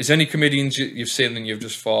that. Is there any comedians you've seen and you've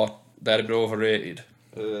just thought they're a bit overrated?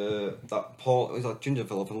 That ginger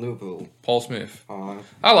fella from Liverpool. Paul Smith.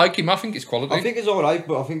 I like him. I think he's quality. I think he's alright,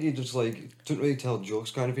 but I think he just doesn't really tell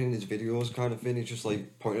jokes kind of thing in his videos kind of thing. He's just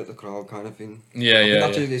pointing at the crowd kind of thing.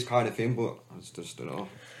 That's his kind of thing, but I just don't know.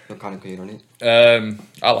 I'm kind of keen on it.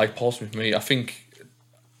 I like Paul Smith. I think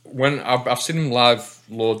when I've seen him live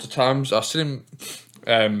loads of times. I've seen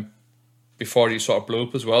him before he sort of blew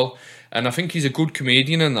up as well, and I think he's a good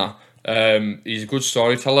comedian in that. He's a good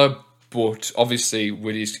storyteller. But obviously,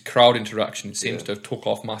 with his crowd interaction, it seems to have took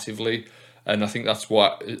off massively. And I think that's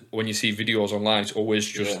what, when you see videos online, it's always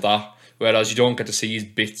just that. Whereas you don't get to see his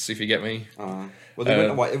bits, if you get me. Well, they went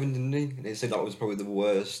to White Evan, didn't they? And they said that was probably the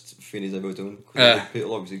worst thing he's ever done.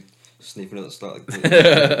 People obviously sniffing at the start.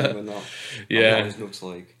 Yeah. Nuts,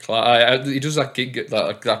 he does that gig,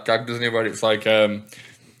 that gag, doesn't he? Where it's like,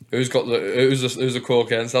 who's the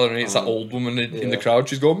cocaine seller? And it's that old woman in the crowd.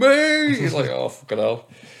 She's going, "Me!" He's like, "Oh, fucking hell."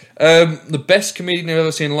 The best comedian I've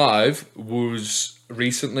ever seen live was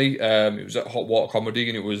recently. It was at Hot Water Comedy,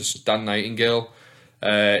 and it was Dan Nightingale.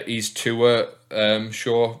 His tour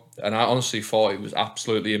show, and I honestly thought it was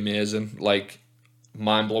absolutely amazing. Like,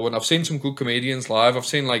 mind blowing. I've seen some good comedians live. I've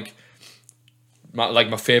seen like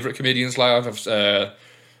my favourite comedians live. I've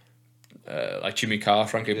like Jimmy Carr,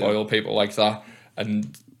 Frankie Boyle, people like that,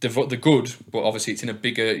 and they're good, but obviously it's in a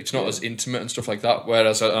bigger. It's not as intimate and stuff like that.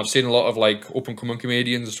 Whereas I've seen a lot of like up and coming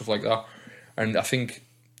comedians and stuff like that, and I think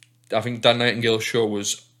Dan Nightingale's show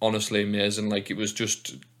was honestly amazing. Like, it was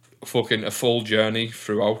just fucking a full journey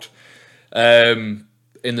throughout. In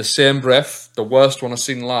the same breath, the worst one I've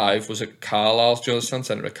seen live was at Carlisle's Johnstown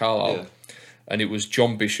Centre at Carlisle, and it was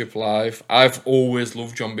John Bishop live. I've always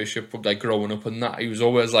loved John Bishop, like growing up and that. He was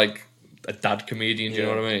always like a dad comedian, do you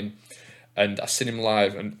know what I mean? And I seen him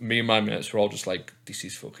live, and me and my mates were all just like, this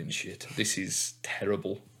is fucking shit. This is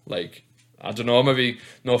terrible. Like, I don't know, maybe,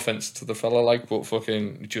 no offence to the fella, like, but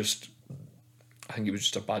fucking just, I think it was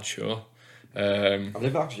just a bad show. I've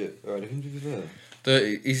never actually heard of him, to be fair.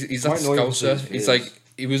 He's that Scouser. He's like,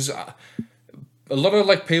 he was, a lot of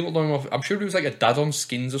like people don't know, I'm sure he was like a dad on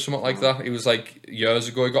Skins or something like that. It was like years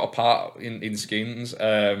ago, he got a part in Skins,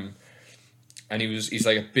 and he's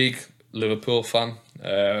like a big Liverpool fan.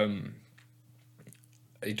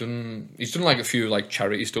 He's done like a few like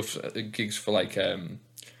charity stuff, gigs for like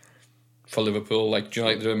for Liverpool, like, do you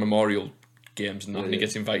know, like the memorial games and that, and he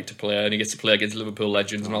gets invited to play, and he gets to play against Liverpool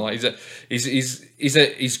legends and all that.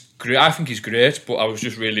 He's great. I think he's great, but I was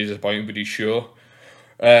just really disappointed with his show.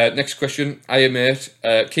 Next question, hiya mate.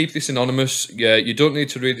 Keep this anonymous. Yeah, you don't need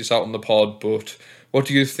to read this out on the pod, but what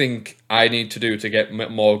do you think I need to do to get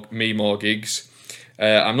more gigs?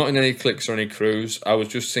 I'm not in any cliques or any crews. I was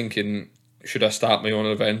just thinking, should I start my own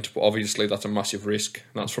event? But obviously that's a massive risk.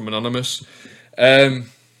 And that's from Anonymous.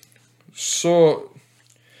 So,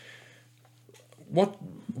 what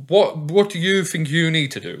do you think you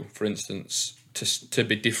need to do, for instance, to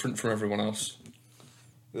be different from everyone else?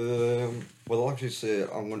 Well, I'll actually say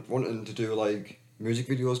I'm wanting to do like music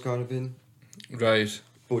videos kind of thing. Right.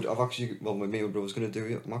 But I've actually, well, me and my brother's going to do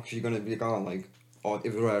it. I'm actually going to be going like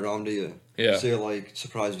everywhere around here. Yeah. Say like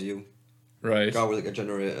surprise view. Right. Go with like a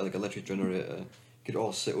generator, like electric generator. Get it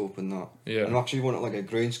all set up and that. Yeah. And I actually want like a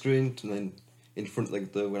green screen, and then in front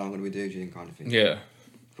like where I'm going to be DJing kind of thing. Yeah.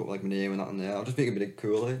 Put like my name and that in there. I'll just make it a bit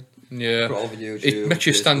cool, eh? Yeah. Put it all over YouTube, it makes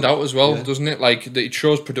you stand out as well, doesn't it? Like, it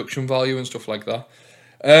shows production value and stuff like that.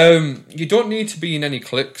 You don't need to be in any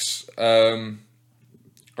cliques.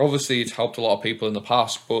 Obviously, it's helped a lot of people in the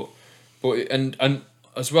past, but and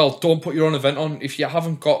as well, don't put your own event on if you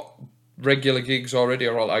haven't got regular gigs already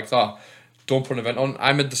or all like that. Don't put an event on.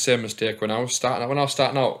 I made the same mistake when I was starting out. When I was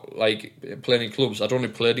starting out, like playing in clubs, I'd only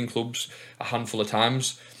played in clubs a handful of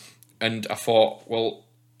times, and I thought, well,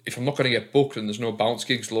 if I'm not going to get booked and there's no bounce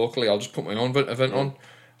gigs locally, I'll just put my own event on.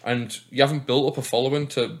 And you haven't built up a following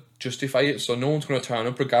to justify it, so no one's going to turn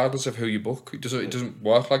up regardless of who you book. It doesn't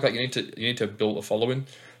work like that. You need to build a following.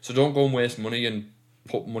 So don't go and waste money and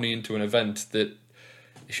put money into an event that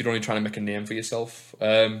if you're only trying to make a name for yourself.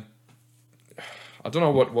 I don't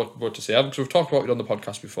know what to say, because we've talked about it on the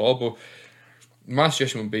podcast before, but my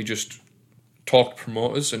suggestion would be just talk to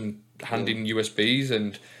promoters and hand in USBs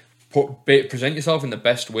and present yourself in the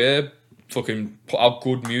best way. Fucking put out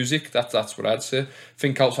good music. That's what I'd say.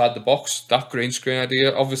 Think outside the box. That green screen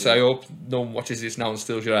idea. Obviously, I hope no one watches this now and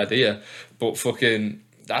steals your idea. But fucking,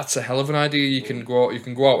 that's a hell of an idea. You can go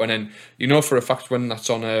out, and then you know for a fact when that's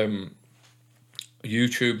on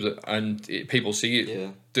YouTube and people see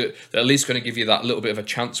it, they're at least going to give you that little bit of a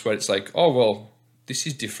chance where it's like, oh well, this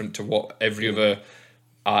is different to what every other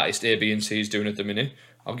artist A, B, and C is doing at the minute.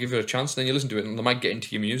 I'll give you a chance, and then you listen to it, and they might get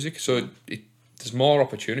into your music. So there's more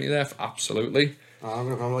opportunity there, absolutely.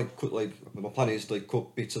 I'm gonna cut my plan is to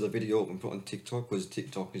cut bits of the video up and put it on TikTok, because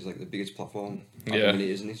TikTok is like the biggest platform at the minute,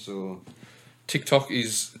 isn't it? So TikTok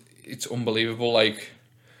it's unbelievable. Like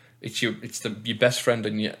it's your best friend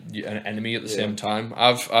and an enemy at the same time.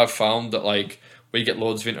 I've found that like we get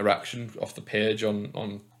loads of interaction off the page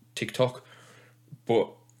on TikTok, but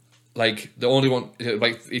like the only one,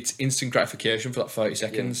 like it's instant gratification for that 30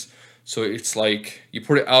 seconds. Yeah. So it's like you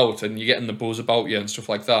put it out and you're getting the buzz about you and stuff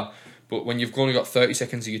like that. But when you've only got 30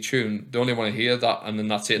 seconds of your tune, they only want to hear that, and then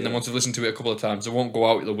that's it. And then once they've listened to it a couple of times, they won't go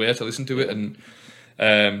out of the way to listen to it. And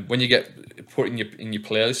when you get put in your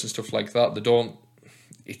playlist and stuff like that,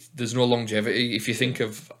 there's no longevity. If you think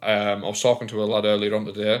of, I was talking to a lad earlier on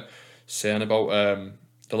today, saying about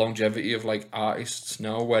the longevity of like artists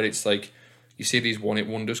now, where it's like you see these one-hit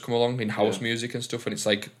wonders come along in house music and stuff, and it's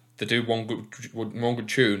like they do one good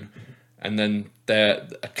tune, and then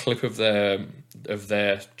a clip of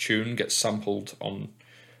their tune gets sampled on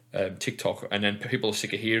TikTok, and then people are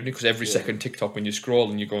sick of hearing it, because every second TikTok when you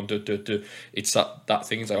scroll and you're going it's that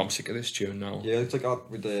thing. It's like, I'm sick of this tune now. Yeah, it's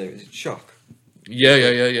like with is it Shock?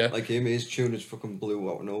 Yeah. Like him, his tune just fucking blew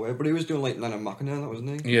out of nowhere. But he was doing like Nana Machina,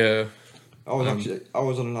 wasn't he? Yeah. I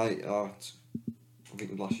was on a night at, I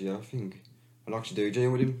think it was last year, I think. I was actually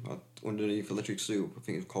DJing with him underneath Electric Soup. I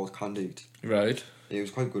think it was called Candide. Right. Yeah, he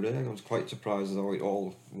was quite good, I was quite surprised at how it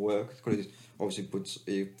all worked. Because he obviously puts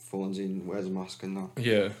earphones in, wears a mask and that.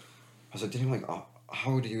 Yeah. I was like, didn't like,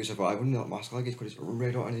 how do you survive with that mask like it? Because it's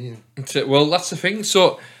red out in here. Well, that's the thing.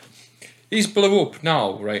 So, he's blew up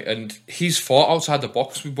now, right? And he's thought outside the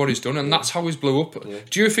box with what he's done, and that's how he's blew up. Yeah.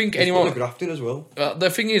 Do you think anyone... He's grafted as well. The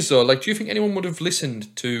thing is, though, like, do you think anyone would have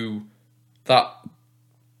listened to that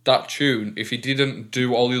tune if he didn't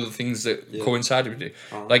do all the other things that coincided with it?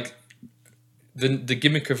 Like, the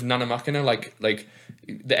gimmick of Nana Machina, like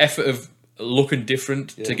the effort of looking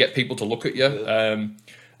different to get people to look at you.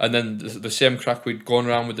 And then the same crack with going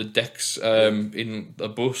around with the decks in a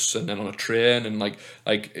bus and then on a train and like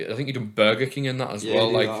I think he done Burger King in that as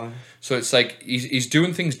well. Like, so it's like he's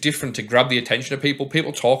doing things different to grab the attention of people.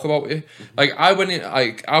 People talk about it. Like I went in,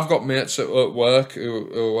 I've got mates at work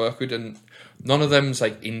who I work with, and none of them's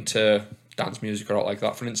like into dance music or all like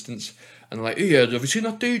that, for instance. And they're like, yeah, have you seen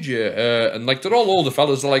that DJ? And like they're all older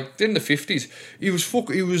fellas. They're like in the 50s. He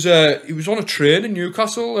was on a train in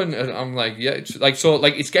Newcastle, and I'm like, yeah, it's like so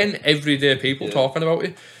like it's getting everyday people talking about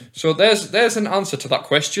it. So there's an answer to that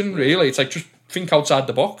question. Really, it's like just think outside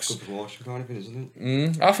the box. Good promotion kind of thing, isn't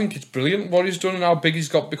it? I think it's brilliant what he's done and how big he's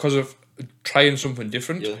got because of trying something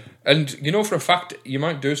different. Yeah. And you know for a fact you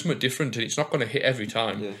might do something different and it's not going to hit every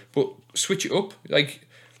time. Yeah. But switch it up, like.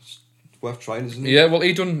 Worth trying, isn't it? Yeah, well,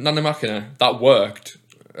 he done Nana Machina. That worked.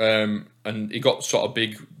 And he got sort of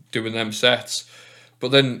big doing them sets.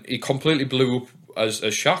 But then he completely blew up as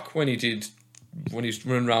Shaq when he's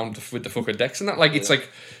running around with the fucking decks and that. Like, it's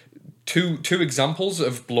like two examples that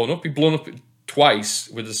have blown up. He blown up twice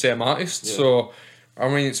with the same artist. Yeah. So, I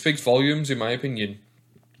mean, it speaks volumes, in my opinion.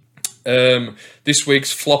 This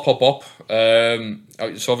week's Flop or Bop. So,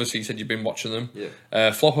 obviously, you said you've been watching them.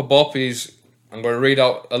 Yeah. Flop or Bop is... I'm going to read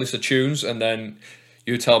out a list of tunes and then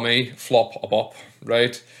you tell me flop or bop,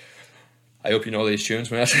 right? I hope you know these tunes,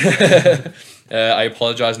 mate. I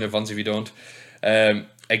apologise in advance if you don't.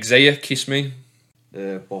 Exea, Kiss Me.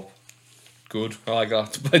 Bop. Good, I like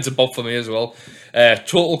that. It's a bop for me as well.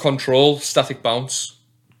 Total Control, Static Bounce.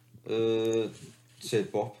 Say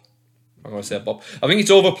bop. I'm going to say bop. I think it's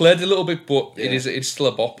overplayed a little bit, but it's still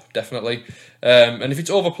a bop, definitely. And if it's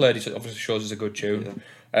overplayed, it obviously shows it's a good tune.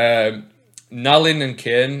 Yeah. Nalin and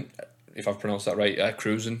Keiran, if I've pronounced that right,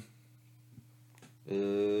 Cruising.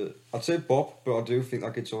 I'd say bop, but I do think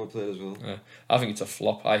that gets overplayed as well. I think it's a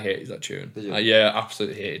flop. I hated that tune. Did you? Yeah,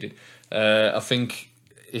 absolutely hated it. I think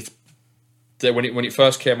when it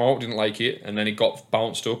first came out, I didn't like it, and then it got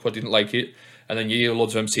bounced up. I didn't like it, and then you hear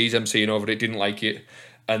loads of MCs MCing over it, didn't like it,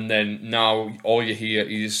 and then now all you hear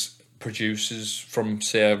is producers from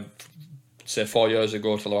say 4 years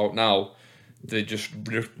ago till about now. They just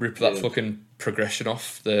rip that fucking progression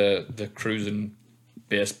off the cruising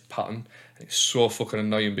bass pattern. It's so fucking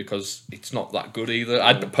annoying because it's not that good either.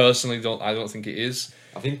 I personally don't think it is.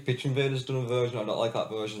 I think Pitch Invader's done a version. I don't like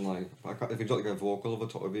that version. Like if you've got like a vocal over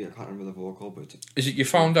top of it, I can't remember the vocal, but is it You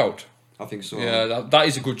Found Out? I think so. Yeah, that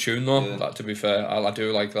is a good tune though. Yeah. That, to be fair, I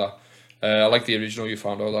do like that. I like the original You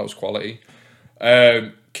Found Out. That was quality.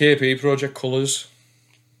 KP Project Colours.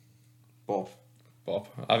 Bop.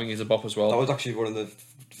 I think it's a bop as well. That was actually one of the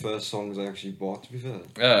first songs I actually bought, to be fair.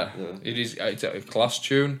 Yeah. It is. It's a class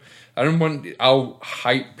tune. I remember how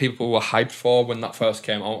hype people were hyped for when that first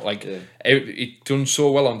came out. Like it done so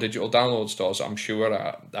well on digital download stores. I'm sure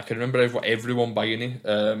I can remember everyone buying it.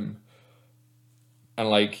 And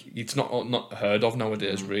like it's not heard of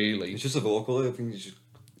nowadays. Really, it's just a vocal. I think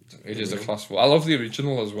it is a class. I love the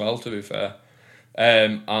original as well. To be fair.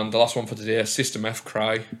 And the last one for today, System F,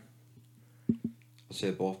 Cry. I'd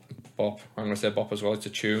say bop. I'm going to say bop as well. It's a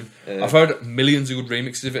tune. I've heard millions of good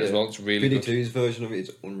remixes of it as well. It's really Vinny good. T's version of it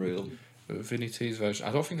is unreal. Vinny T's version.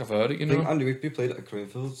 I don't think I've heard it, you know. I think Andy Whitby played it at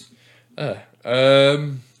Cranfields.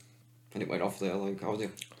 And it went off there. Like I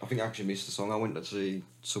think I actually missed the song. I went to see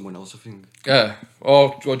someone else, I think. Yeah.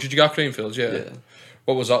 Oh, did you go to Cranfields? Yeah.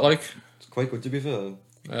 What was that like? It's quite good, to be fair.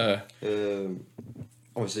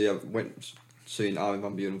 Obviously, I went seeing Armin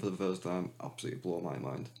van Buuren for the first time. Absolutely blew my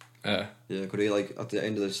mind. Yeah, because he at the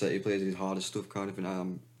end of the set he plays his hardest stuff kind of thing. I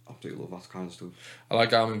absolutely love that kind of stuff. I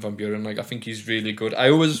like Armin van Buuren. I think he's really good.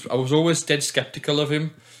 I was always dead skeptical of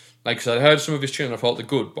him. Cause I heard some of his tunes and I thought they're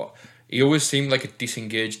good, but he always seemed like a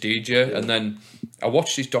disengaged DJ. Yeah. And then I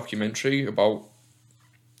watched his documentary about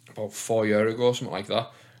 4 years ago, something like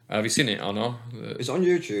that. Have you seen it or no? It's on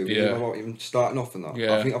YouTube. Yeah. About even starting off and that.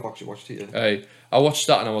 Yeah. I think I've actually watched it. Yeah. Hey, I watched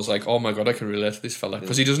that and I was like, oh my god, I can relate to this fella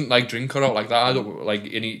because he doesn't like drink or out like that. I don't like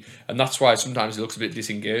any, and that's why sometimes he looks a bit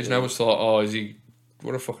disengaged. And I always thought, oh, is he?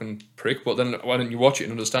 What a fucking prick. But then when you watch it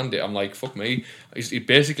and understand it, I'm like, fuck me. He's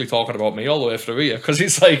basically talking about me all the way through here because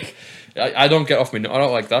it's like I don't get off me. I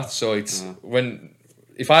don't like that. So it's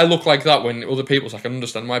if I look like that when other people's, I can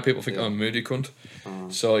understand why people think I'm a moody cunt.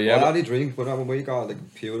 So yeah. Well, I hardly drink, but when you got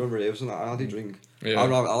like pure and raves and that, I hardly drink. Yeah. I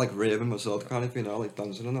like raving myself, kind of thing. I like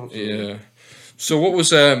dancing and that. So. Yeah. So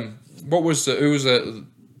was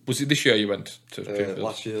it this year you went to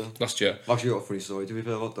last year? Last year. Last year got free, so to be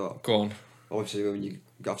fair about that. Go on. Obviously, when you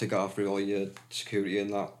have to go through all your security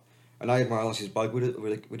and that, and I had my lass's bag with us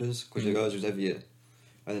because the girls was every year,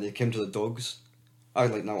 and then they came to the dogs. I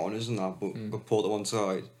had like no honours and that, but got pulled to one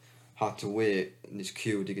side, had to wait in this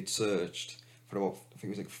queue to get searched for about, I think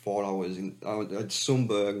it was like 4 hours. And I had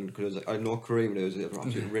sunburn because I had no cream. It was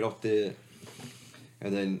absolutely red off there.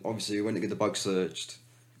 And then obviously we went to get the bag searched,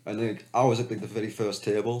 and then I was at like the very first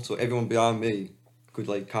table, so everyone behind me could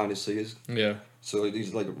like kind of see us. Yeah. So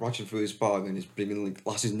he's like watching through his bag and he's bringing like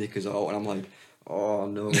lass's knickers out, and I'm like, oh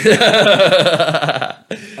no. I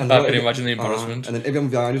can imagine the embarrassment. And then everyone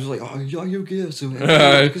behind us was like, oh, are you gay? So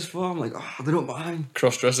knickers for? I'm like, oh, they don't mind.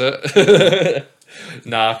 Cross-dress it.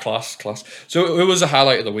 Nah, class. So who was the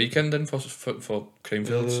highlight of the weekend then for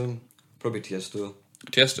Creamfields? Probably Tiesto.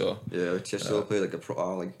 Tiesto? Yeah, Tiesto played like a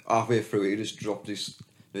pro, like halfway through it, he just dropped this,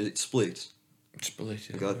 is it Split? Split,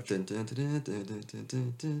 yeah.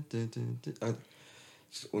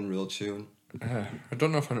 It's an unreal tune. I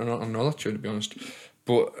don't know if I know that tune, to be honest.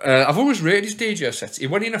 But I've always rated his DJ sets. He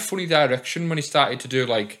went in a funny direction when he started to do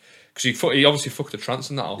like... Because he obviously fucked the trance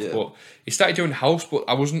and that off, but he started doing house, but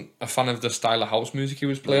I wasn't a fan of the style of house music he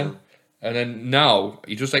was playing. Yeah. And then now,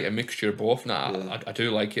 he does like a mixture of both now. Yeah. I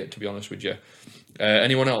do like it, to be honest with you.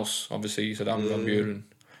 Anyone else? Obviously, you said Armin van Buuren.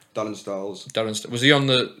 Darren Styles. Was he on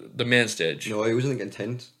the main stage? No, he wasn't like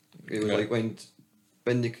intent. It was like when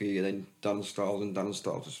Ben Nicky and then Darren Styles, and Darren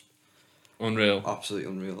Styles was unreal. Absolutely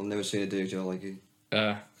unreal. I've never seen a DJ like it.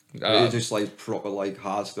 It was just like proper like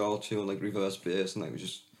hard style tune, like reverse bass, and it was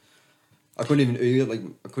just... I couldn't even hear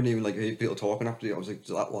hear people talking after it. I was like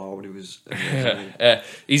that loud. It was.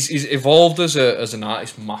 He's evolved as an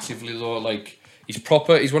artist massively though. Like he's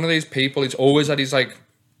proper. He's one of these people. He's always had his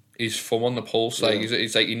thumb on the pulse. Like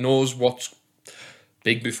he's like he knows what's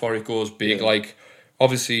big before it goes big. Yeah. Like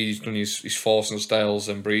obviously he's done his Forcing styles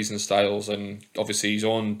and Breezing styles, and obviously his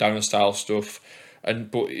own Darren style stuff. And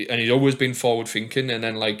he's always been forward thinking. And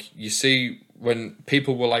then like you see when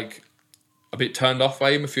people were like a bit turned off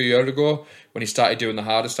by him a few years ago when he started doing the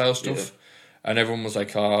harder style stuff, and everyone was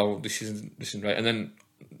like, "Oh, this isn't right." And then,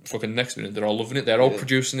 fucking next minute, they're all loving it. They're all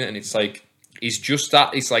producing it, and it's like he's just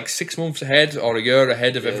that. He's like 6 months ahead or a year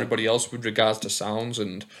ahead of everybody else with regards to sounds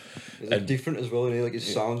and different as well. Like it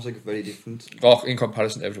sounds like very different. Oh, in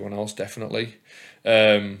comparison to everyone else, definitely.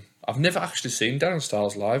 I've never actually seen Darren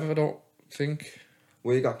Styles live. I don't think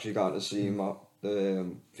we've actually got to see him at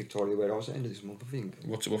Victoria Warehouse at the end of this month. I think.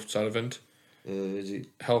 What's that event? Is it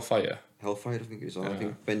Hellfire? Hellfire, I think it is. I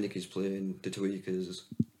think Ben Nicky's playing The Tweakers.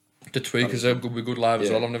 The Tweakers are good live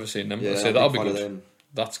as well. I've never seen them. Yeah, so that'll be good.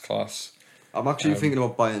 That's class. I'm actually thinking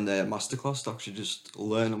about buying their masterclass to actually just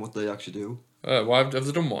learn what they actually do. Why have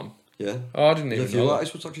they done one? Yeah. Oh, I didn't even know. There's a few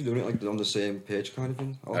artists what's actually doing it like on the same page kind of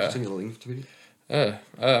thing. I'll have to send you the link to it. I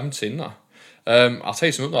haven't seen that. I'll tell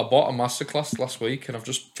you something. I bought a masterclass last week and I've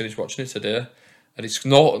just finished watching it today, and it's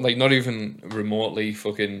not even remotely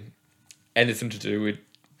fucking anything to do with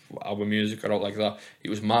our music or out like that. It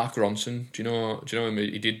was Mark Ronson. Do you know him?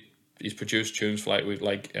 He's produced tunes for Amy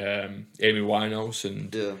Winehouse,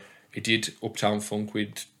 and he did Uptown Funk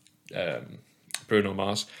with Bruno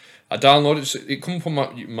Mars. I downloaded it. It come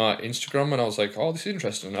up on my Instagram, and I was like, "Oh, this is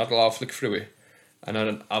interesting." I had a little flick through it, and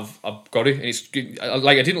then I've got it. And it's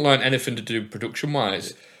like I didn't learn anything to do production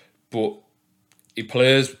wise, but he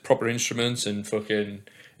plays proper instruments and fucking.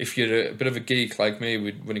 If you're a bit of a geek like me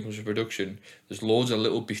when it comes to production, there's loads of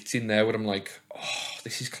little bits in there where I'm like, oh,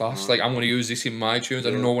 this is class. Like, I'm going to use this in my tunes. I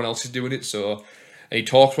don't know no one else is doing it. So, and he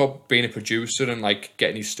talks about being a producer and like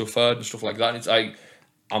getting his stuff heard and stuff like that. And it's like,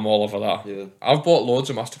 I'm all over that. Yeah. I've bought loads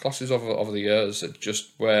of masterclasses over the years. Just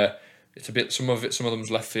where it's a bit, some of them's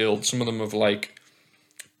left field. Some of them have like,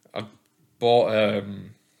 I bought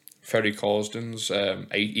Ferry Corsten's,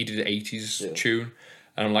 he did an 80s tune.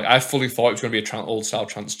 And I'm like, I fully thought it was going to be a old style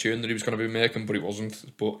trance tune that he was going to be making, but it wasn't.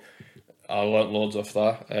 But I learnt loads off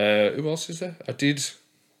that. Who else is there? I did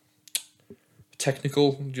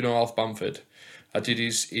Technical. Do you know Alf Bamford? I did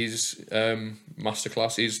his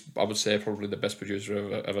masterclass. He's, I would say, probably the best producer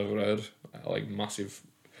I've ever heard. Like massive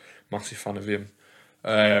fan of him.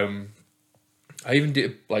 I even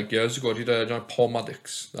did like years ago. I did Paul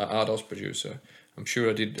Maddox, that hard house producer. I'm sure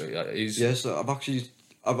I did. Yes, I think he's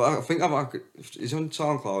on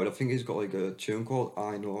SoundCloud. I think he's got like a tune called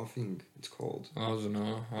I Know. I think it's called. I don't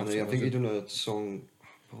know. I think he done a song.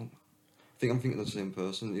 I think I'm thinking of the same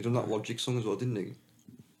person. He done that Logic song as well, didn't he?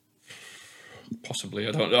 Possibly,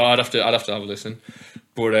 I don't know. I'd have to have a listen.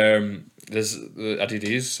 But I did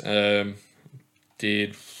his. I'm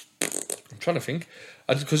trying to think.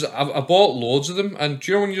 Because I bought loads of them, and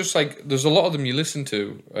do you know when you just like, there's a lot of them you listen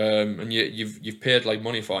to, and you've paid like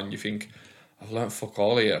money for, and you think, I've learnt fuck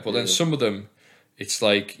all here. But then some of them, it's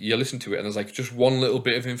like you listen to it, and there's like just one little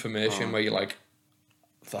bit of information where you're like,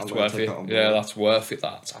 that's worth it. Yeah, that's worth it.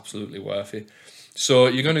 That's absolutely worth it. So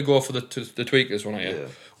you're going to go for the Tweakers one, aren't you? Yeah.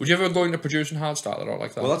 Would you ever go into producing hardstyle or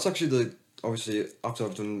like that? Well, that's actually obviously after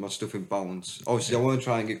I've done my stuff with Balance. Obviously, I want to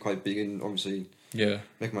try and get quite big and obviously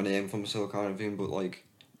make my name for myself kind of thing. But like,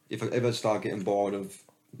 if I ever start getting bored of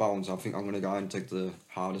Balance, I think I'm going to go and take the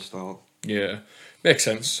harder style. Yeah, makes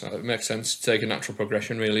sense. It makes sense. Take a natural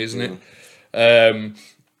progression, really, isn't it?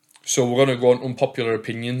 So we're going to go on unpopular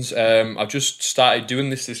opinions. I've just started doing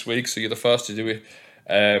this week, so you're the first to do it.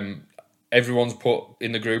 Everyone's put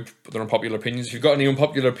in the group their unpopular opinions. If you've got any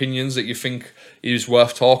unpopular opinions that you think is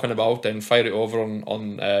worth talking about, then fire it over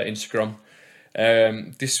on Instagram.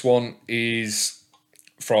 This one is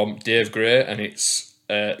from Dave Gray, and it's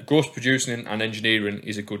ghost producing and engineering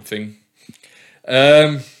is a good thing.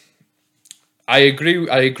 I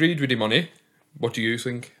agreed with him on it. What do you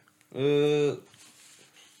think? I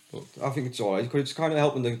think it's alright because it's kind of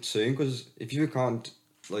helping the team. Because if you can't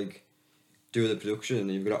like do the production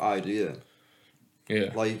and you've got an idea,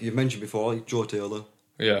 like you mentioned before, like Joe Taylor,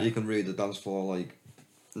 he can read the dance floor like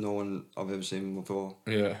no one I've ever seen before.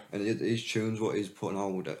 Yeah, and his tunes, what he's putting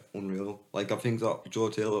out, unreal. Like I think that Joe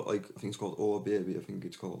Taylor, like I think it's called Oh Baby, I think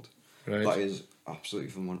it's called. Right. That is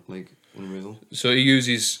absolutely fun, like unreal. So he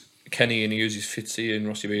uses Kenny and he uses Fitzy and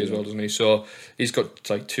Rossi B as well, doesn't he? So he's got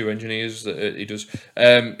like 2 engineers that he does.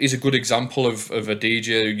 He's a good example of a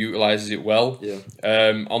DJ who utilises it well. Yeah.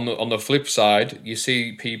 On the flip side, you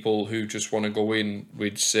see people who just want to go in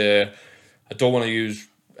with say, I don't want to use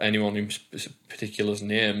anyone in particular's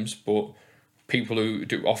names, but people who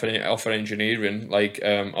do offer engineering, like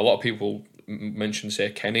a lot of people mention say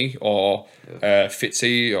Kenny or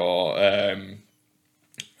Fitzy or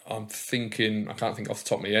I can't think off the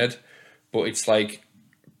top of my head, but it's like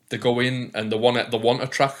they go in and they want a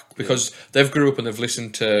track because they've grew up and they've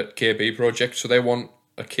listened to KB Project, so they want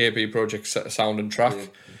a KB Project sound and track,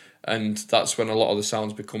 and that's when a lot of the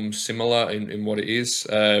sounds become similar in what it is.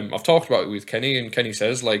 I've talked about it with Kenny, and Kenny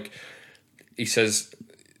says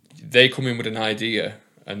they come in with an idea,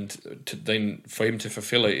 and then for him to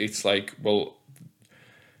fulfill it, it's like, well,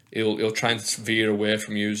 he'll try and veer away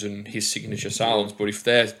from using his signature sounds, but if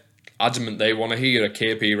they're adamant they want to hear a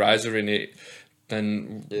KP riser in it,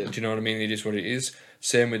 then do you know what I mean? It is what it is.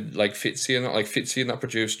 Same with like Fitzy and that. Like Fitzy and that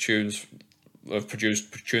produced tunes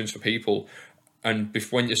for people, and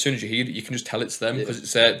as soon as you hear it, you can just tell it's them because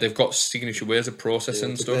it's they've got signature ways of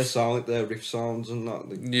processing stuff. Their sound, like their riff sounds and that.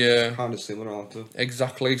 It's kind of similar, aren't they?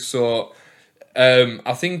 Exactly. So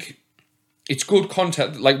I think it's good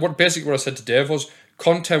content. Like what I said to Dave was,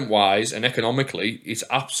 content-wise and economically, it's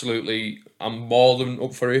absolutely, I'm more than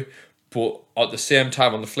up for it. But at the same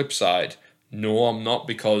time, on the flip side, no, I'm not,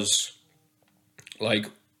 because, like,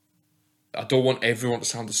 I don't want everyone to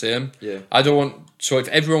sound the same. Yeah. So if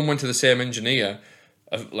everyone went to the same engineer,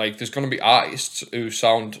 like, there's going to be artists who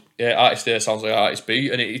sound, artist A sounds like artist B,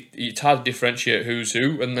 and it's hard to differentiate who's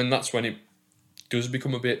who, and then that's when it does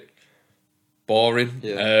become a bit boring.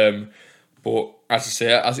 Yeah. But as I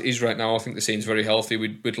say, as it is right now, I think the scene's very healthy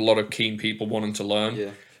with a lot of keen people wanting to learn. Yeah.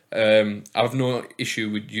 I have no issue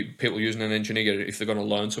with people using an engineer if they're going to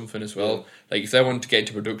learn something as well. Yeah. Like if they want to get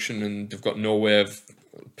into production and they've got no way of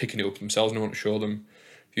picking it up themselves, no one to show them.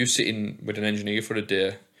 If you're sitting with an engineer for a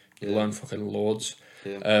day, you learn fucking loads.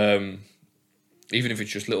 Yeah. Even if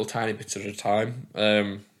it's just little tiny bits at a time.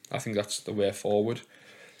 I think that's the way forward.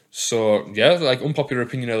 So yeah, like unpopular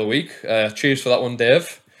opinion of the week. Cheers for that one,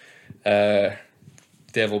 Dave.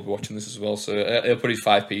 Dave will be watching this as well, so he'll put his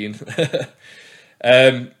 5p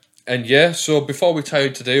in. And yeah, so before we tie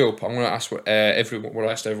today up, I'm going to ask what I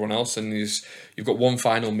asked everyone else, and you've got one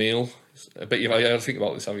final meal. I bet you've had to think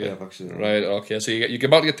about this, have you? Yeah, actually. Right, okay. So you're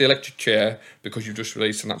about to get the electric chair because you've just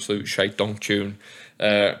released an absolute shite donk tune,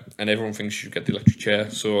 and everyone thinks you should get the electric chair.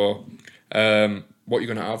 So what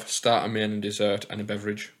you're going to have, starter, main and dessert, and a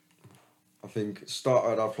beverage. I think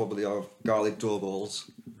started I'd probably have garlic dough balls.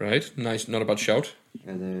 Right, nice, not a bad shout.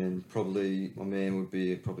 And then probably my main would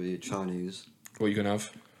be probably Chinese. What are you gonna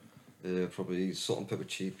have? Probably salt and pepper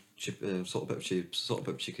salt and pepper chips, salt and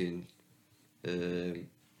pepper chicken,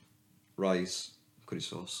 rice, curry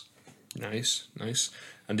sauce. Nice.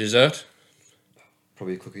 And dessert?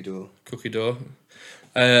 Probably cookie dough. Cookie dough.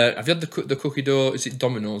 Have you had the cookie dough? Is it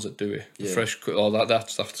Domino's that do it? Yeah. The fresh.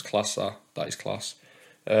 That's class. That is class.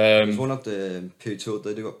 There's one at the P2.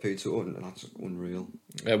 They do got P2, and that's unreal.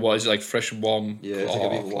 What is it, like fresh and warm? Yeah, it's like a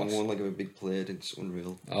big long one, like a big plate. It's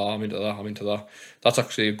unreal. Oh, I'm into that. That's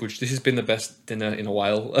actually a good. This has been the best dinner in a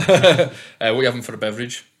while. What are you having for a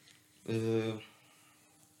beverage? I'd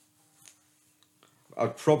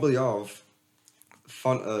probably have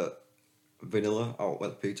Fanta vanilla out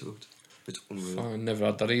with P2. It's unreal. I never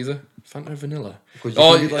had that either. Fanta vanilla.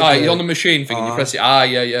 You're On the machine thing, you press it.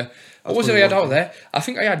 Yeah. What was it I had out of there? I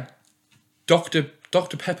think I had Dr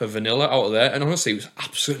Pepper vanilla out of there, and honestly, it was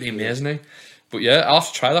absolutely amazing. Eh? But yeah, I'll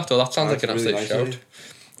have to try that though. That sounds like an absolute shout.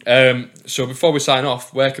 So before we sign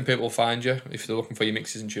off, where can people find you if they're looking for your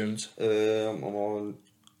mixes and tunes? I'm on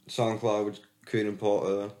SoundCloud, Keiran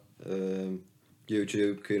Porter,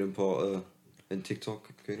 YouTube, Keiran Porter, and TikTok,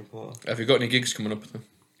 Keiran Porter. Have you got any gigs coming up?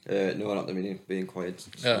 No, not the minute. Being quiet.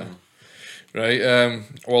 So. Yeah. Right.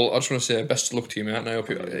 Well, I just want to say best of luck to you, mate. And I hope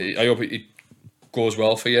it goes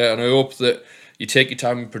well for you, and I hope that you take your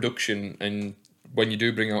time in production, and when you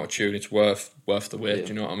do bring out a tune, it's worth the wait. Yeah. Do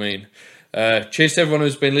you know what I mean? Cheers to everyone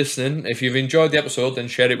who's been listening. If you've enjoyed the episode, then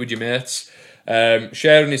share it with your mates.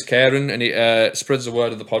 Sharing is caring, and it spreads the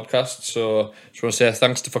word of the podcast. So, just want to say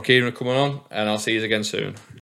thanks for Keiran coming on, and I'll see you again soon.